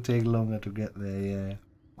 It would take longer to get there, yeah.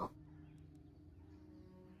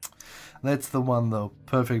 That's the one though.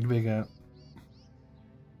 Perfect Vigor.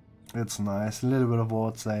 It's nice. A little bit of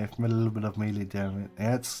ward save, a little bit of melee damage.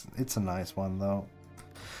 Yeah, it's a nice one though.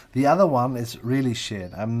 The other one is really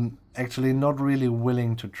shit. I'm actually not really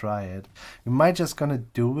willing to try it. We might just gonna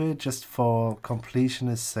do it just for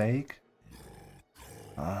completionist sake.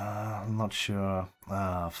 I'm not sure.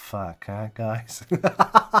 Ah, fuck, huh, guys?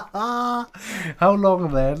 How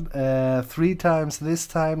long then? 3 times this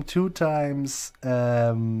time, 2 times.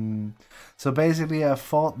 So basically, I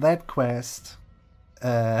fought that quest.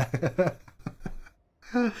 Can't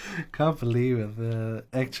believe it.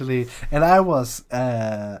 Actually, and I was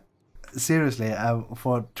seriously,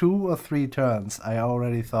 for 2 or 3 turns, I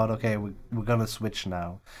already thought, okay, we're gonna switch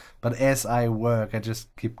now. But as I work, I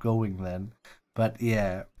just keep going then. But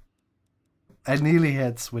yeah, I nearly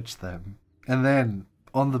had switched them. And then,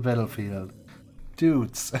 on the battlefield,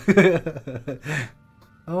 dudes.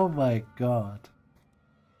 Oh my god.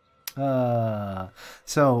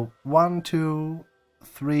 So, 1, 2,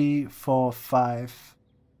 3, 4, 5,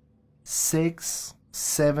 6,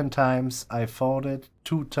 7 times I fought it,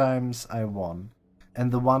 2 times I won.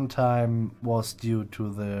 And the 1 time was due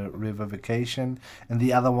to the revivification, and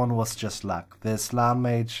the other one was just luck. The Slan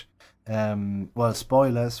Mage, well,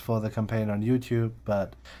 spoilers for the campaign on YouTube,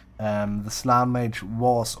 but the Slan Mage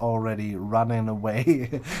was already running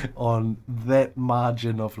away on that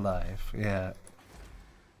margin of life. Yeah.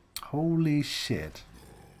 Holy shit.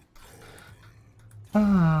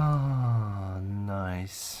 Ah,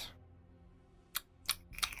 nice.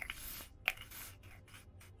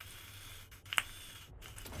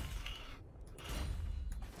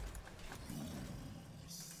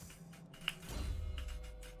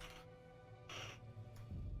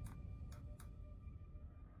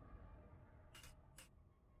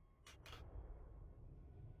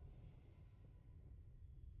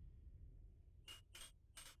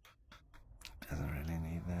 Doesn't really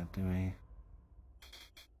need that, do we?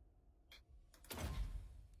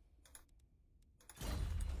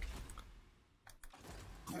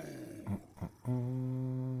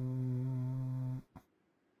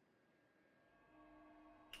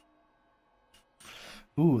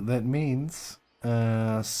 Ooh, that means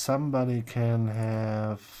somebody can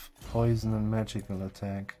have poison and magical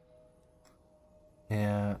attack.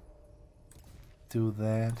 Yeah. Do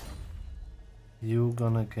that. You're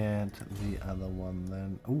gonna get the other one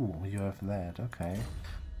then. Ooh, you have that. Okay.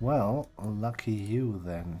 Well, lucky you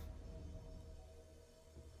then.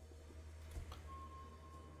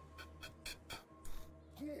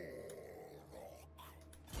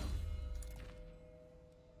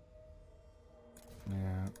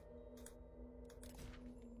 Yeah.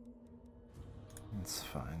 It's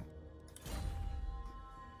fine.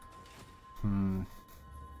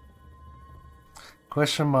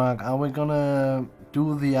 Question mark, are we gonna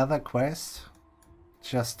do the other quest?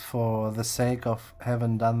 Just for the sake of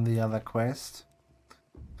having done the other quest?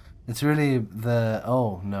 It's really the...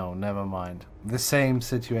 oh, no, never mind. The same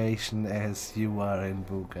situation as you are in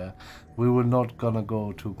Buka. We were not gonna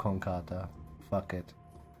go to Konkata. Fuck it.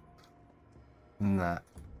 Nah.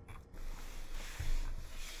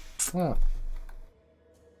 Oh.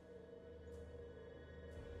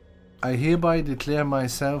 I hereby declare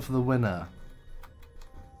myself the winner.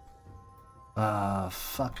 Ah,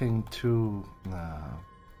 fucking 2. Nah.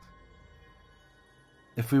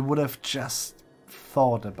 If we would have just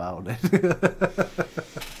thought about it.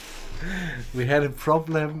 We had a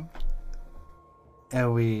problem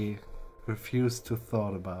and we refused to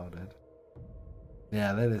thought about it.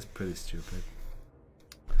 Yeah, that is pretty stupid.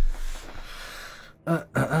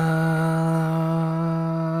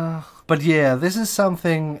 But yeah, this is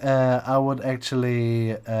something I would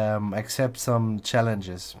actually accept some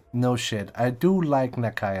challenges. No shit. I do like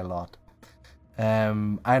Nakai a lot.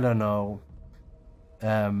 I don't know.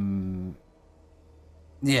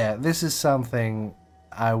 Yeah, this is something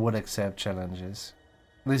I would accept challenges.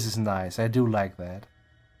 This is nice. I do like that.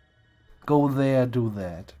 Go there, do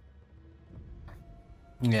that.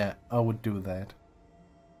 Yeah, I would do that.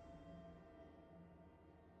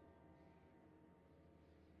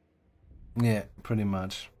 Yeah, pretty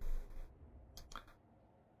much.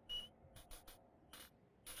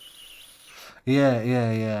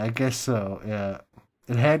 Yeah, I guess so, yeah.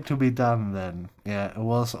 It had to be done then. Yeah, it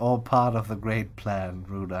was all part of the great plan,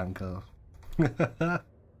 Rude Uncle.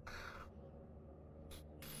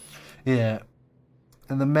 Yeah.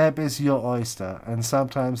 And the map is your oyster, and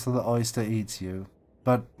sometimes the oyster eats you.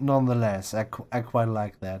 But nonetheless, I quite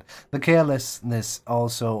like that. The carelessness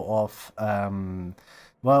also of,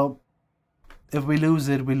 well, if we lose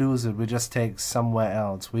it, we lose it. We just take somewhere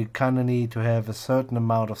else. We kind of need to have a certain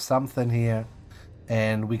amount of something here,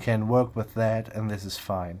 and we can work with that, and this is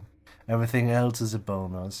fine. Everything else is a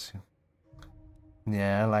bonus.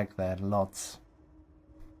 Yeah, I like that. Lots.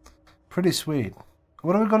 Pretty sweet.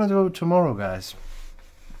 What are we gonna do tomorrow, guys?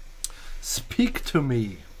 Speak to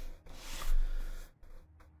me.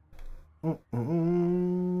 Oh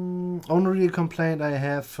only complaint I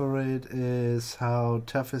have for it is how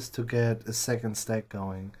tough it is to get a second stack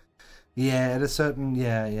going. Yeah, at a certain,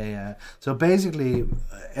 yeah. So basically,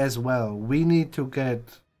 as well, we need to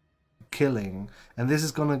get killing, and this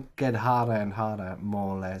is gonna get harder and harder,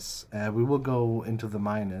 more or less. We will go into the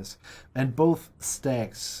minus, and both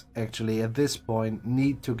stacks actually at this point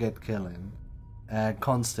need to get killing,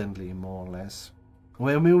 constantly, more or less.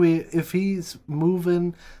 Well, I mean, if he's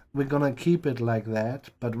moving, we're gonna keep it like that,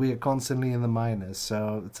 but we are constantly in the minus,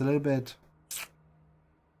 so it's a little bit,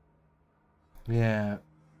 yeah.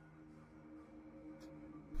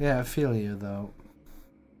 Yeah, I feel you though.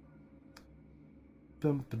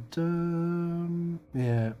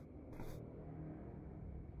 Yeah.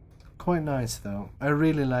 Quite nice though. I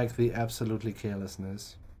really like the absolutely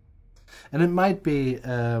carelessness. And it might be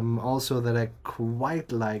also that I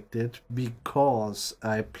quite liked it because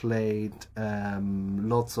I played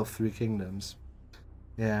lots of Three Kingdoms.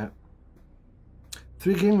 Yeah.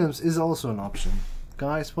 Three Kingdoms is also an option.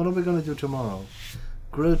 Guys, what are we gonna do tomorrow?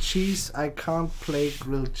 Grilled cheese? I can't play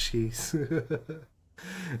grilled cheese.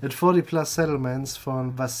 At 40 plus settlements for a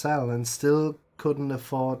vassal and still couldn't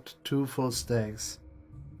afford 2 full stacks.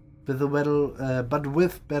 With the battle, but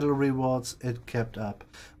with battle rewards it kept up.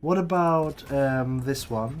 What about this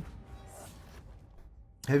one?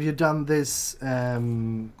 Have you done this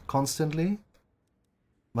constantly?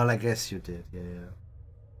 Well, I guess you did, yeah.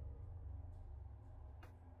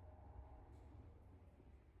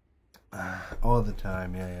 All the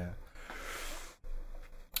time, yeah.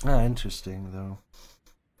 Ah, interesting though.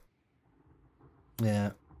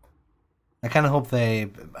 Yeah. I kind of hope they,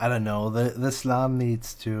 I don't know, the slam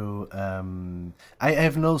needs to, I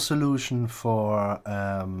have no solution for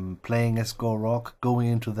playing as Gorok, going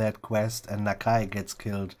into that quest and Nakai gets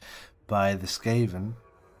killed by the Skaven.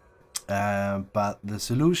 But the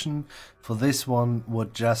solution for this one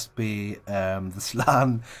would just be the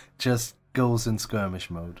slan just goes in skirmish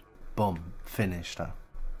mode. Boom, finished.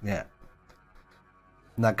 Yeah.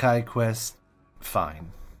 Nakai quest,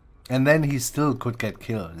 fine. And then he still could get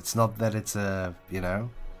killed. It's not that it's a, you know.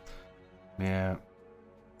 Yeah.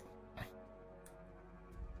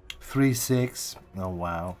 3-6. Oh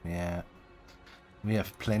wow, yeah. We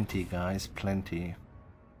have plenty, guys, plenty.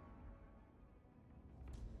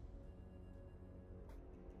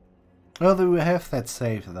 Oh, we have that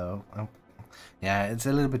save though. Yeah, it's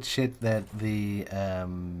a little bit shit that the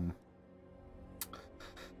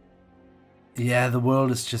yeah, the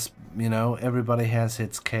world is just, you know, everybody has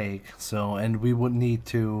its cake, so, and we would need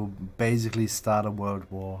to basically start a world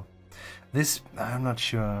war. This, I'm not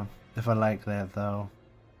sure if I like that though.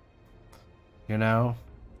 You know?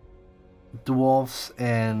 Dwarves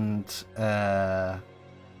and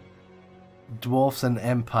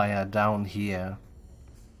Empire down here.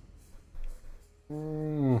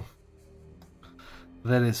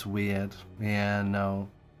 That is weird. Yeah, no.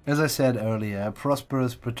 As I said earlier, a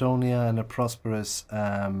prosperous Bretonia and a prosperous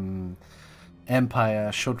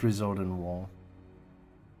empire should result in war.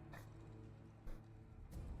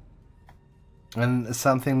 And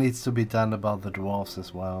something needs to be done about the dwarves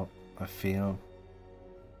as well, I feel.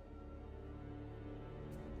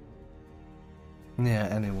 Yeah,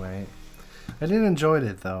 anyway. I did enjoy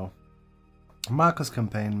it though. Marcus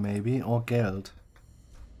campaign maybe, or Geld.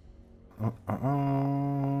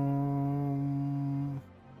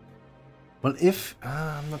 Well, if...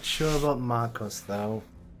 I'm not sure about Marcos, though.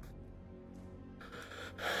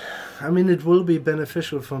 I mean, it will be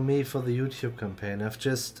beneficial for me for the YouTube campaign. I've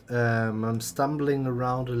just... I'm stumbling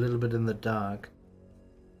around a little bit in the dark.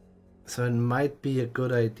 So it might be a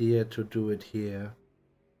good idea to do it here.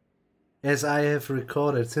 As I have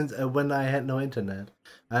recorded, since when I had no internet,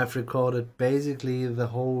 I have recorded basically the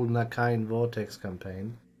whole Nakai Vortex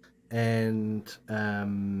campaign. And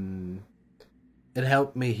it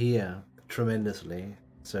helped me here tremendously,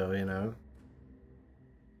 so you know.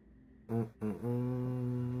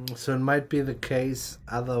 So it might be the case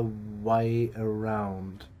other way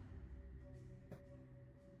around.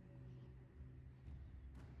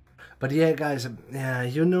 But yeah, guys, yeah,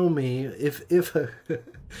 you know me. If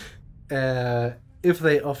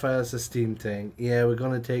they offer us a steam tank, yeah, we're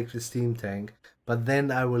gonna take the steam tank. But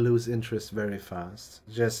then I will lose interest very fast.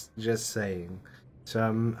 Just saying. So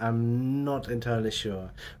I'm not entirely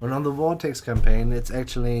sure. And on the Vortex campaign, it's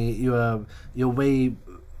actually you're way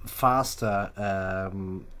faster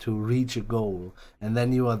to reach a goal, and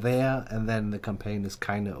then you are there, and then the campaign is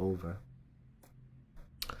kind of over.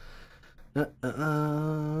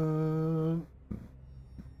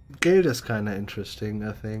 Guild is kind of interesting,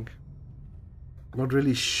 I think. Not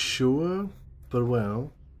really sure, but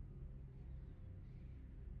well.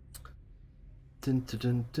 Dun, dun,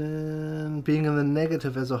 dun, dun. Being in the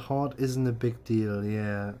negative as a horde isn't a big deal,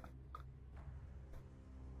 yeah.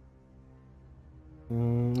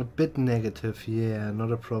 A bit negative, yeah,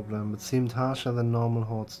 not a problem. It seemed harsher than normal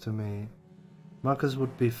hordes to me. Marcus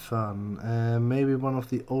would be fun. Maybe one of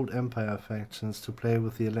the old Empire factions to play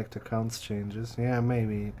with the Elector Counts changes. Yeah,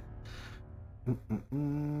 maybe.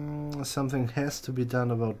 Something has to be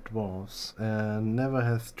done about dwarves. Never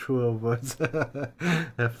have truer words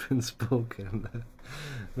have been spoken.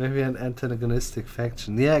 Maybe an antagonistic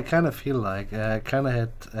faction. Yeah, I kind of feel like. I kind of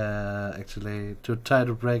had, actually, to try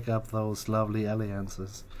to break up those lovely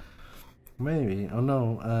alliances. Maybe. Oh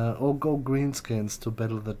no. Or go greenskins to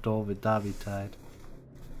battle the Darby Tide.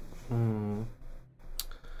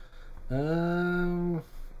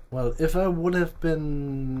 Well, if I would have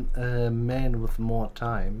been a man with more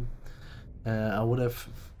time, I would have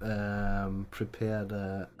prepared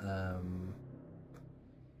a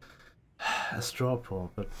straw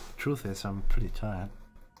poll, but truth is I'm pretty tired.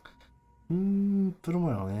 But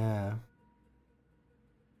well, yeah.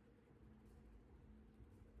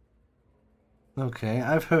 Okay,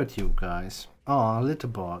 I've heard you guys. Aw,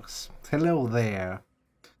 Litterbox. Hello there.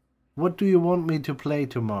 What do you want me to play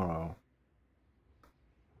tomorrow?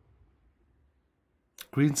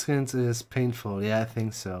 Greenskins is painful. Yeah, I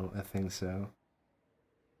think so. I think so.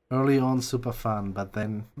 Early on, super fun, but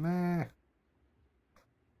then, meh.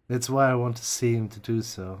 That's why I want to see him to do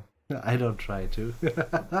so. I don't try to.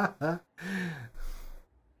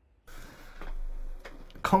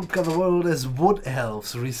 Conquer the world as wood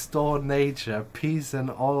elves, restore nature, peace and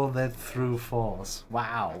all that through force.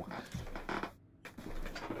 Wow.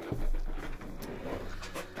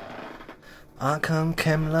 Archon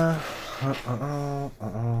Kemmler.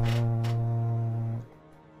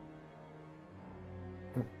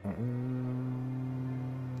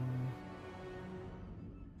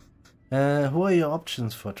 Who are your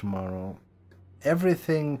options for tomorrow?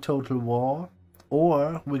 Everything Total War,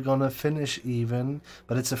 or we're gonna finish even,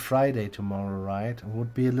 but it's a Friday tomorrow, right? It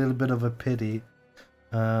would be a little bit of a pity.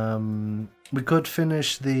 We could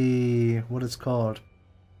finish the, what it's called,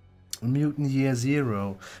 Mutant Year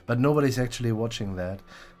Zero, but nobody's actually watching that.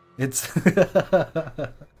 It's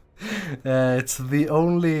it's the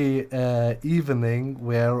only evening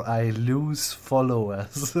where I lose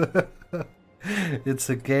followers. It's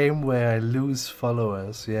a game where I lose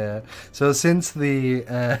followers, yeah. So since the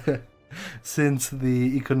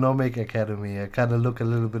Economic Academy, I kind of look a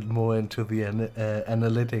little bit more into the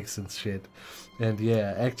analytics and shit. And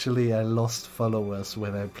yeah, actually I lost followers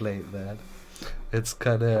when I played that. It's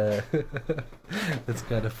kind of it's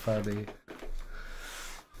kind of funny.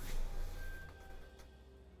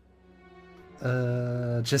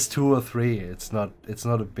 Just 2 or 3. It's not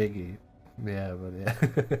a biggie. Yeah, but yeah,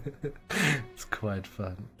 it's quite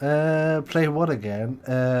fun. Play what again?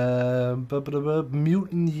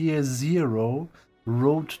 Mutant Year Zero,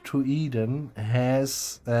 Road to Eden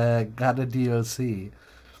has got a DLC.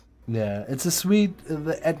 Yeah, it's a sweet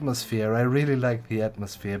the atmosphere. I really like the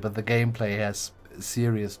atmosphere, but the gameplay has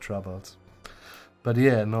serious troubles. But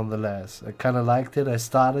yeah, nonetheless, I kind of liked it. I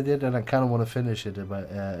started it, and I kind of want to finish it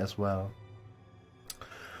as well.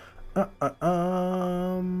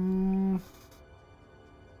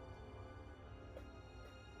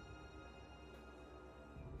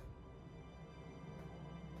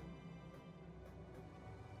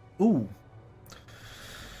 Ooh.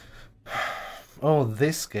 Oh,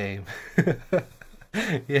 this game.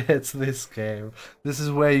 Yeah, it's this game. This is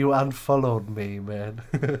where you unfollowed me, man.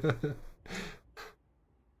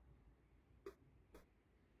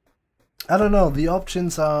 I don't know. The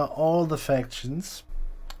options are all the factions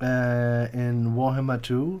in Warhammer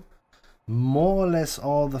 2, more or less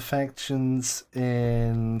all the factions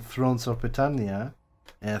in Thrones of Britannia,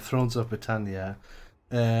 Thrones of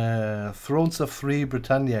Three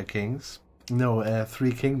Britannia Kings, no,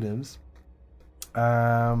 3 Kingdoms.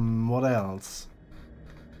 What else?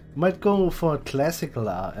 Might go for a classical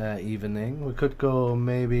evening. We could go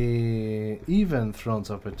maybe even Thrones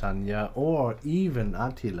of Britannia or even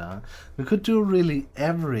Attila. We could do really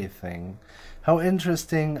everything. How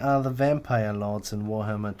interesting are the vampire lords in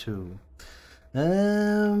Warhammer 2?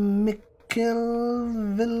 Mikel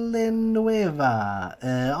Villanueva.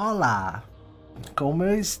 Hola. ¿Cómo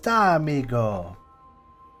está, amigo?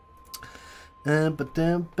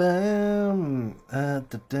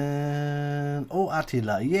 Oh,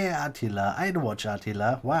 Attila. Yeah, Attila. I'd watch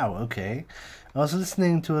Attila. Wow, okay. I was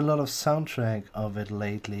listening to a lot of soundtrack of it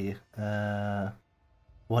lately.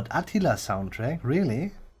 What, Attila soundtrack?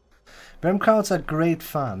 Really? Realm cards are great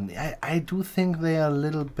fun. I do think they are a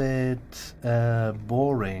little bit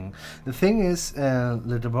boring. The thing is,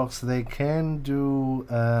 Litterbox, they can do,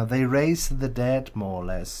 they raise the dead more or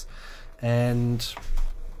less. And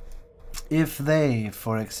if they,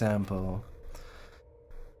 for example,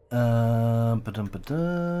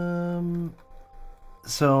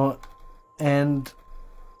 so, and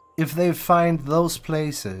if they find those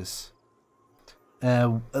places,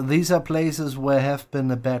 these are places where have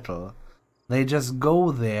been a battle. They just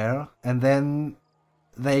go there and then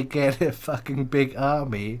they get a fucking big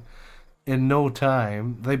army in no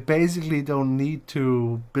time. They basically don't need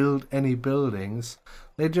to build any buildings.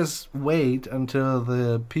 They just wait until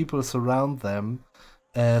the people surrounding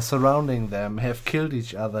them have killed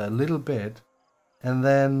each other a little bit. And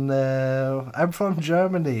then I'm from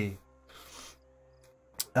Germany.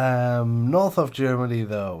 North of Germany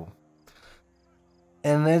though.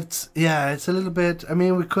 And it's a little bit, I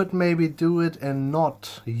mean, we could maybe do it and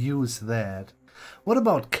not use that. What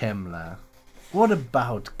about Kemmler? What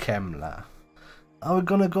about Kemmler? Are we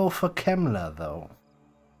gonna go for Kemmler though?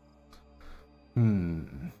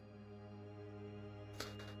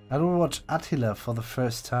 I don't watch Attila for the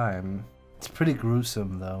first time. It's pretty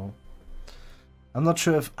gruesome though. I'm not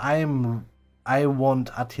sure if I want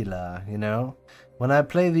Attila, you know? When I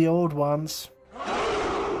play the old ones,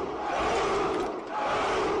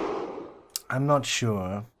 I'm not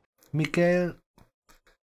sure. Mikael,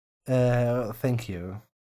 thank you.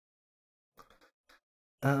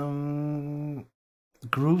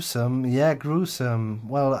 Gruesome, yeah, gruesome.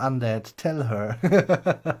 Well, undead, tell her.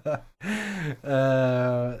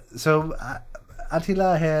 So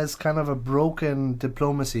Attila has kind of a broken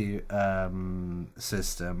diplomacy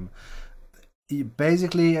system.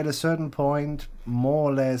 Basically, at a certain point, more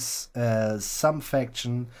or less, some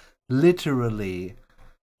faction, literally,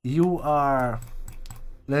 you are.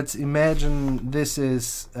 Let's imagine this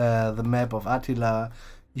is the map of Attila.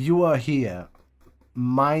 You are here.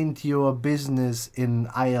 Mind your business in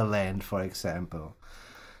Ireland, for example,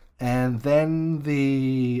 and then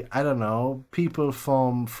the people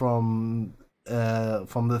from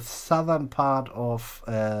the southern part of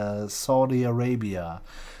Saudi Arabia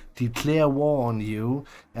declare war on you,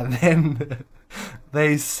 and then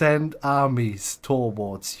they send armies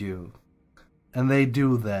towards you, and they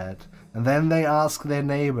do that, and then they ask their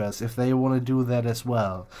neighbors if they want to do that as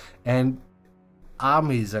well, and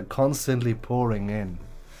armies are constantly pouring in.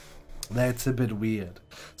 That's a bit weird.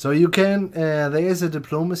 So you can, there is a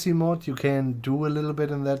diplomacy mod, you can do a little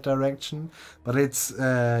bit in that direction, but it's,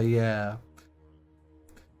 yeah.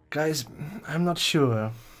 Guys, I'm not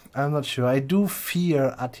sure. I do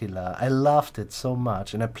fear Attila. I loved it so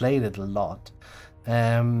much and I played it a lot.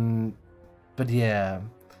 But yeah.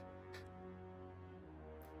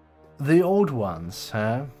 The old ones,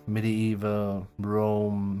 huh? Medieval,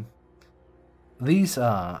 Rome. These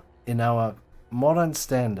are, in our modern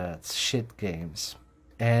standards, shit games.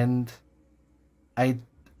 And I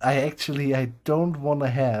don't want to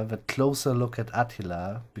have a closer look at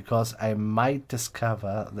Attila because I might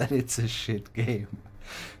discover that it's a shit game.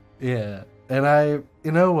 Yeah, and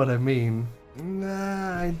you know what I mean.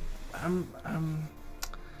 Nah, I'm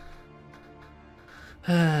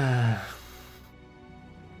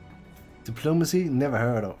Diplomacy? Never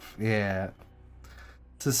heard of. Yeah.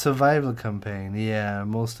 It's a survival campaign. Yeah,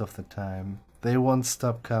 most of the time. They won't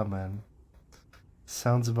stop coming.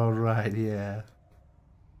 Sounds about right, yeah.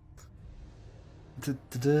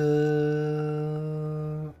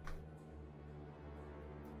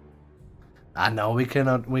 No, we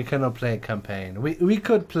cannot play a campaign. We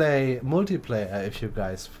could play multiplayer if you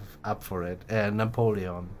guys up for it.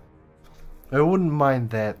 Napoleon. I wouldn't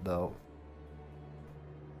mind that though.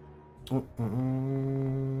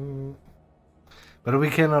 But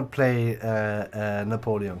we cannot play a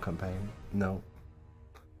Napoleon campaign. No.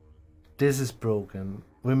 This is broken.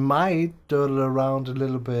 We might dawdle around a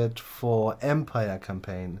little bit for Empire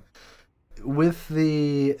campaign. With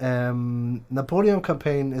the Napoleon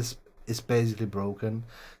campaign is basically broken.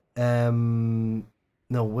 No,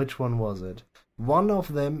 which one was it? One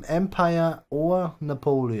of them, Empire or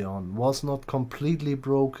Napoleon, was not completely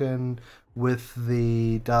broken with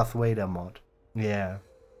the Darth Vader mod. Yeah.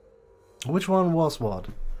 Which one was what?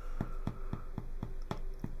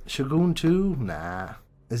 Shogun 2? Nah.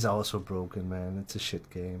 It's also broken, man. It's a shit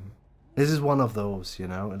game. This is one of those, you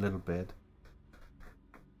know, a little bit.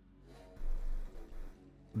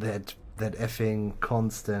 That effing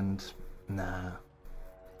constant. Nah.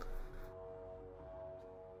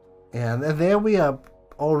 Yeah, and there we are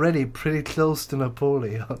already pretty close to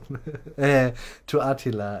Napoleon, to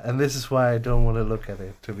Attila, and this is why I don't want to look at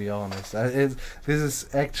it. To be honest, this is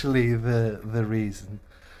actually the reason.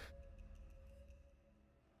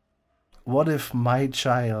 What if my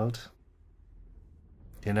child,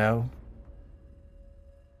 you know?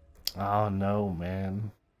 Oh no,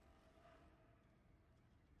 man.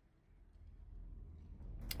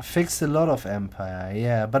 Fixed a lot of Empire,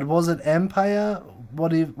 yeah, but was it Empire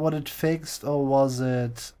what it fixed, or was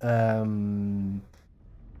it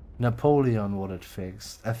Napoleon what it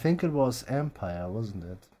fixed? I think it was Empire, wasn't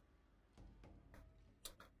it?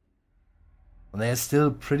 They're still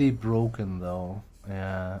pretty broken though,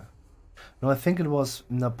 yeah. No, I think it was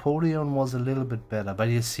Napoleon was a little bit better, but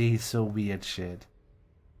you see, so weird shit.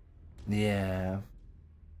 Yeah.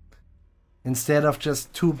 Instead of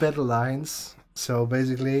just two battle lines, so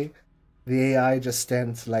basically the AI just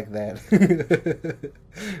stands like that.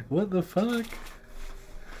 What the fuck?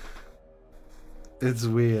 It's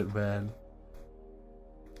weird, man.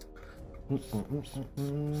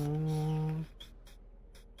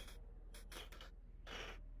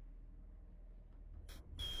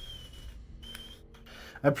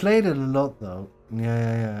 I played it a lot though.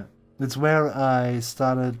 Yeah. It's where I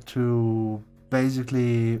started to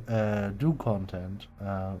basically do content.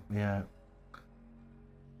 Yeah.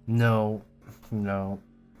 No.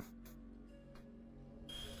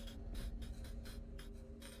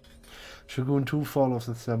 Shogun 2 Fall of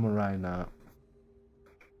the Samurai now.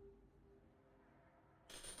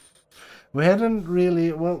 We hadn't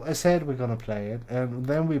really, well, I said we're gonna play it, and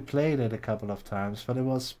then we played it a couple of times, but it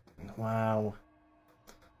was, wow.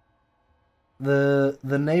 The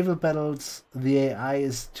naval battles, the AI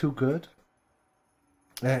is too good.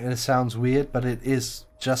 And it sounds weird, but it is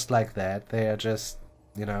just like that. They are just,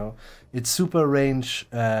 you know, it's super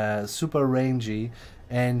rangy,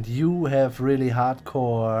 and you have really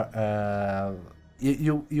hardcore.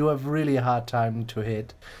 You have really hard time to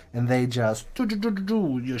hit, and they just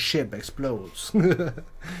your ship explodes.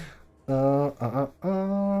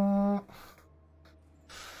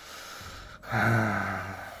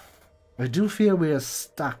 I do feel we are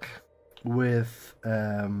stuck with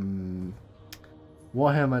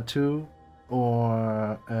Warhammer 2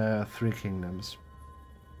 or Three Kingdoms.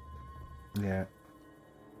 Yeah.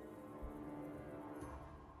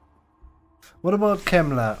 What about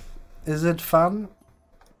Kemla? Is it fun?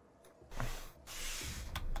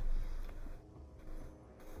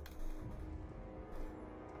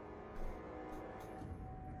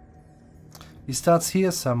 He starts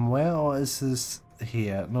here somewhere, or is this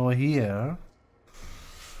here? No, here.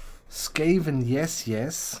 Skaven,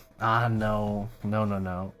 yes. Ah, no.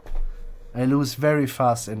 I lose very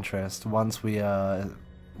fast interest once we are,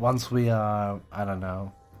 I don't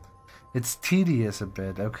know. It's tedious a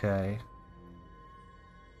bit, okay.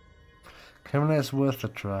 Camera is worth a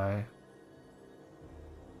try.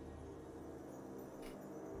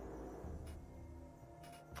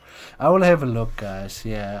 I will have a look, guys,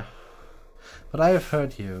 yeah. But I have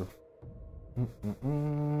heard you.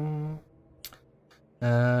 Yeah,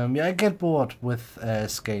 I get bored with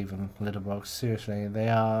Skaven Litterbox. Seriously,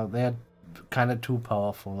 they're kind of too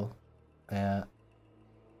powerful. Yeah,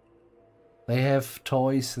 they have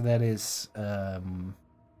toys that is I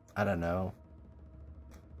don't know.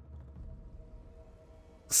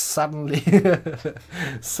 Suddenly,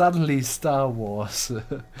 suddenly Star Wars.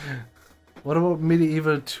 What about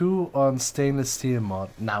Medieval 2 on stainless steel mod?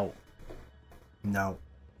 No.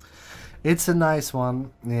 It's a nice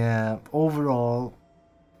one, yeah, overall.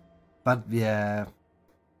 But yeah.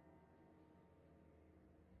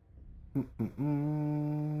 My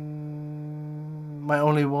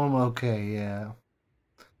only one, okay, yeah.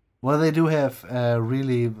 Well, they do have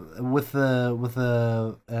really with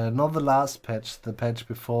the not the last patch, the patch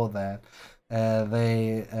before that,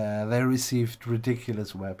 they received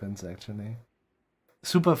ridiculous weapons actually.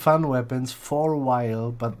 Super fun weapons for a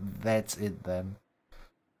while, but that's it then.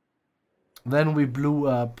 Then we blew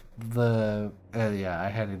up the... yeah, I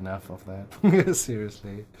had enough of that.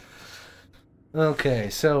 Seriously. Okay,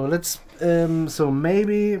 so let's... so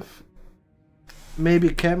maybe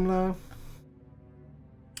Kemla.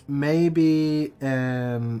 Maybe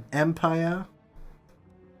Empire.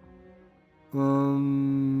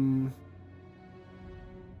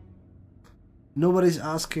 Nobody's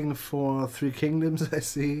asking for Three Kingdoms, I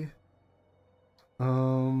see.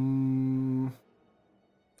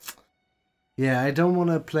 Yeah, I don't want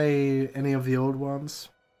to play any of the old ones.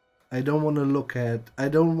 I don't want to look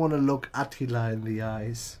Attila in the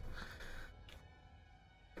eyes.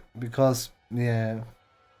 Because, yeah.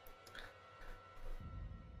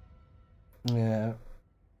 Yeah.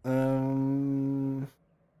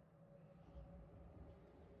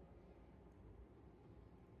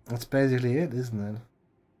 That's basically it, isn't it?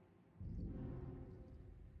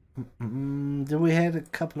 Then we had a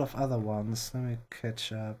couple of other ones. Let me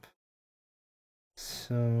catch up.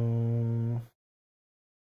 So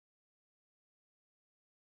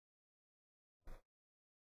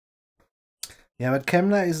yeah, but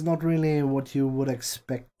Kemna is not really what you would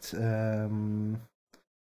expect. You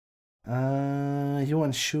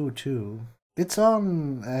want Shu too. It's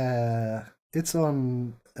on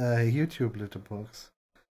YouTube Litterbox.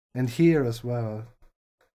 And here as well.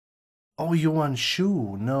 Oh, Yuan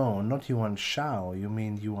Shu. No, not Yuan Shao. You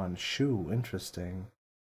mean Yuan Shu. Interesting.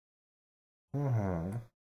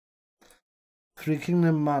 Three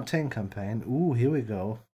Kingdom Martin campaign. Ooh, here we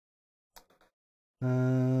go.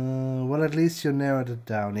 Well, at least you narrowed it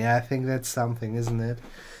down. Yeah, I think that's something, isn't it?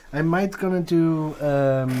 I might gonna do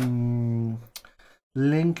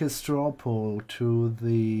link a straw poll to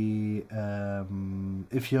the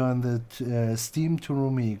if you're in the Steam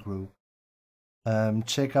Turumi group.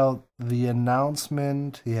 Check out the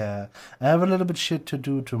announcement. Yeah, I have a little bit shit to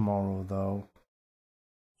do tomorrow though.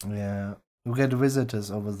 Yeah, we get visitors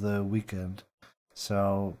over the weekend,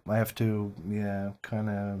 so I have to kind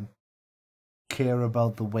of care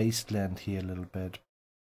about the wasteland here a little bit.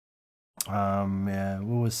 Yeah,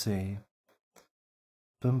 we will see.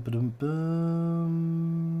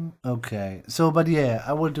 Okay, so but yeah,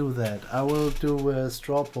 I will do that. I will do a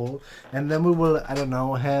straw poll, and then we will, I don't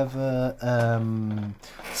know, have a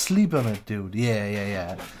sleep on it, dude.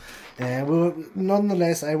 Yeah. And we'll,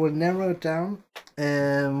 nonetheless, I will narrow it down,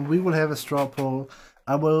 and we will have a straw poll.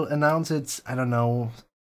 I will announce it, I don't know,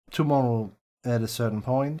 tomorrow at a certain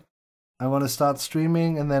point. I want to start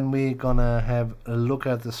streaming, and then we're gonna have a look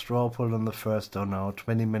at the straw poll on the first, don't know,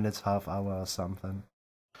 20 minutes, half hour or something.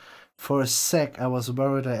 For a sec, I was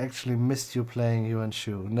worried I actually missed you playing Yuan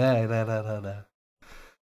Shu. No.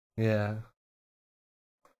 Yeah.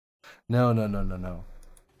 No.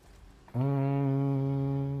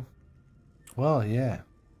 Well, yeah.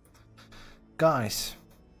 Guys,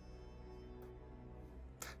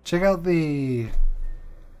 check out the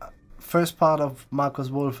first part of Marcus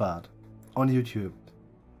Wohlfahrt on YouTube.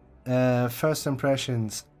 First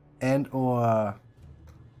impressions and or,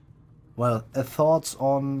 well, thoughts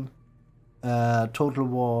on Total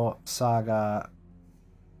War Saga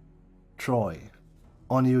Troy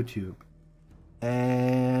on YouTube.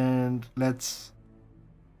 And let's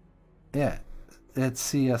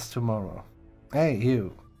see us tomorrow. Hey,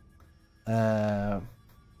 you. Have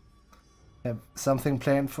something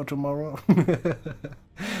planned for tomorrow?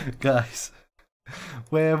 Guys,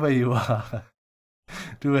 wherever you are,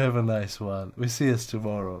 do have a nice one. We see us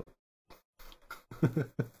tomorrow.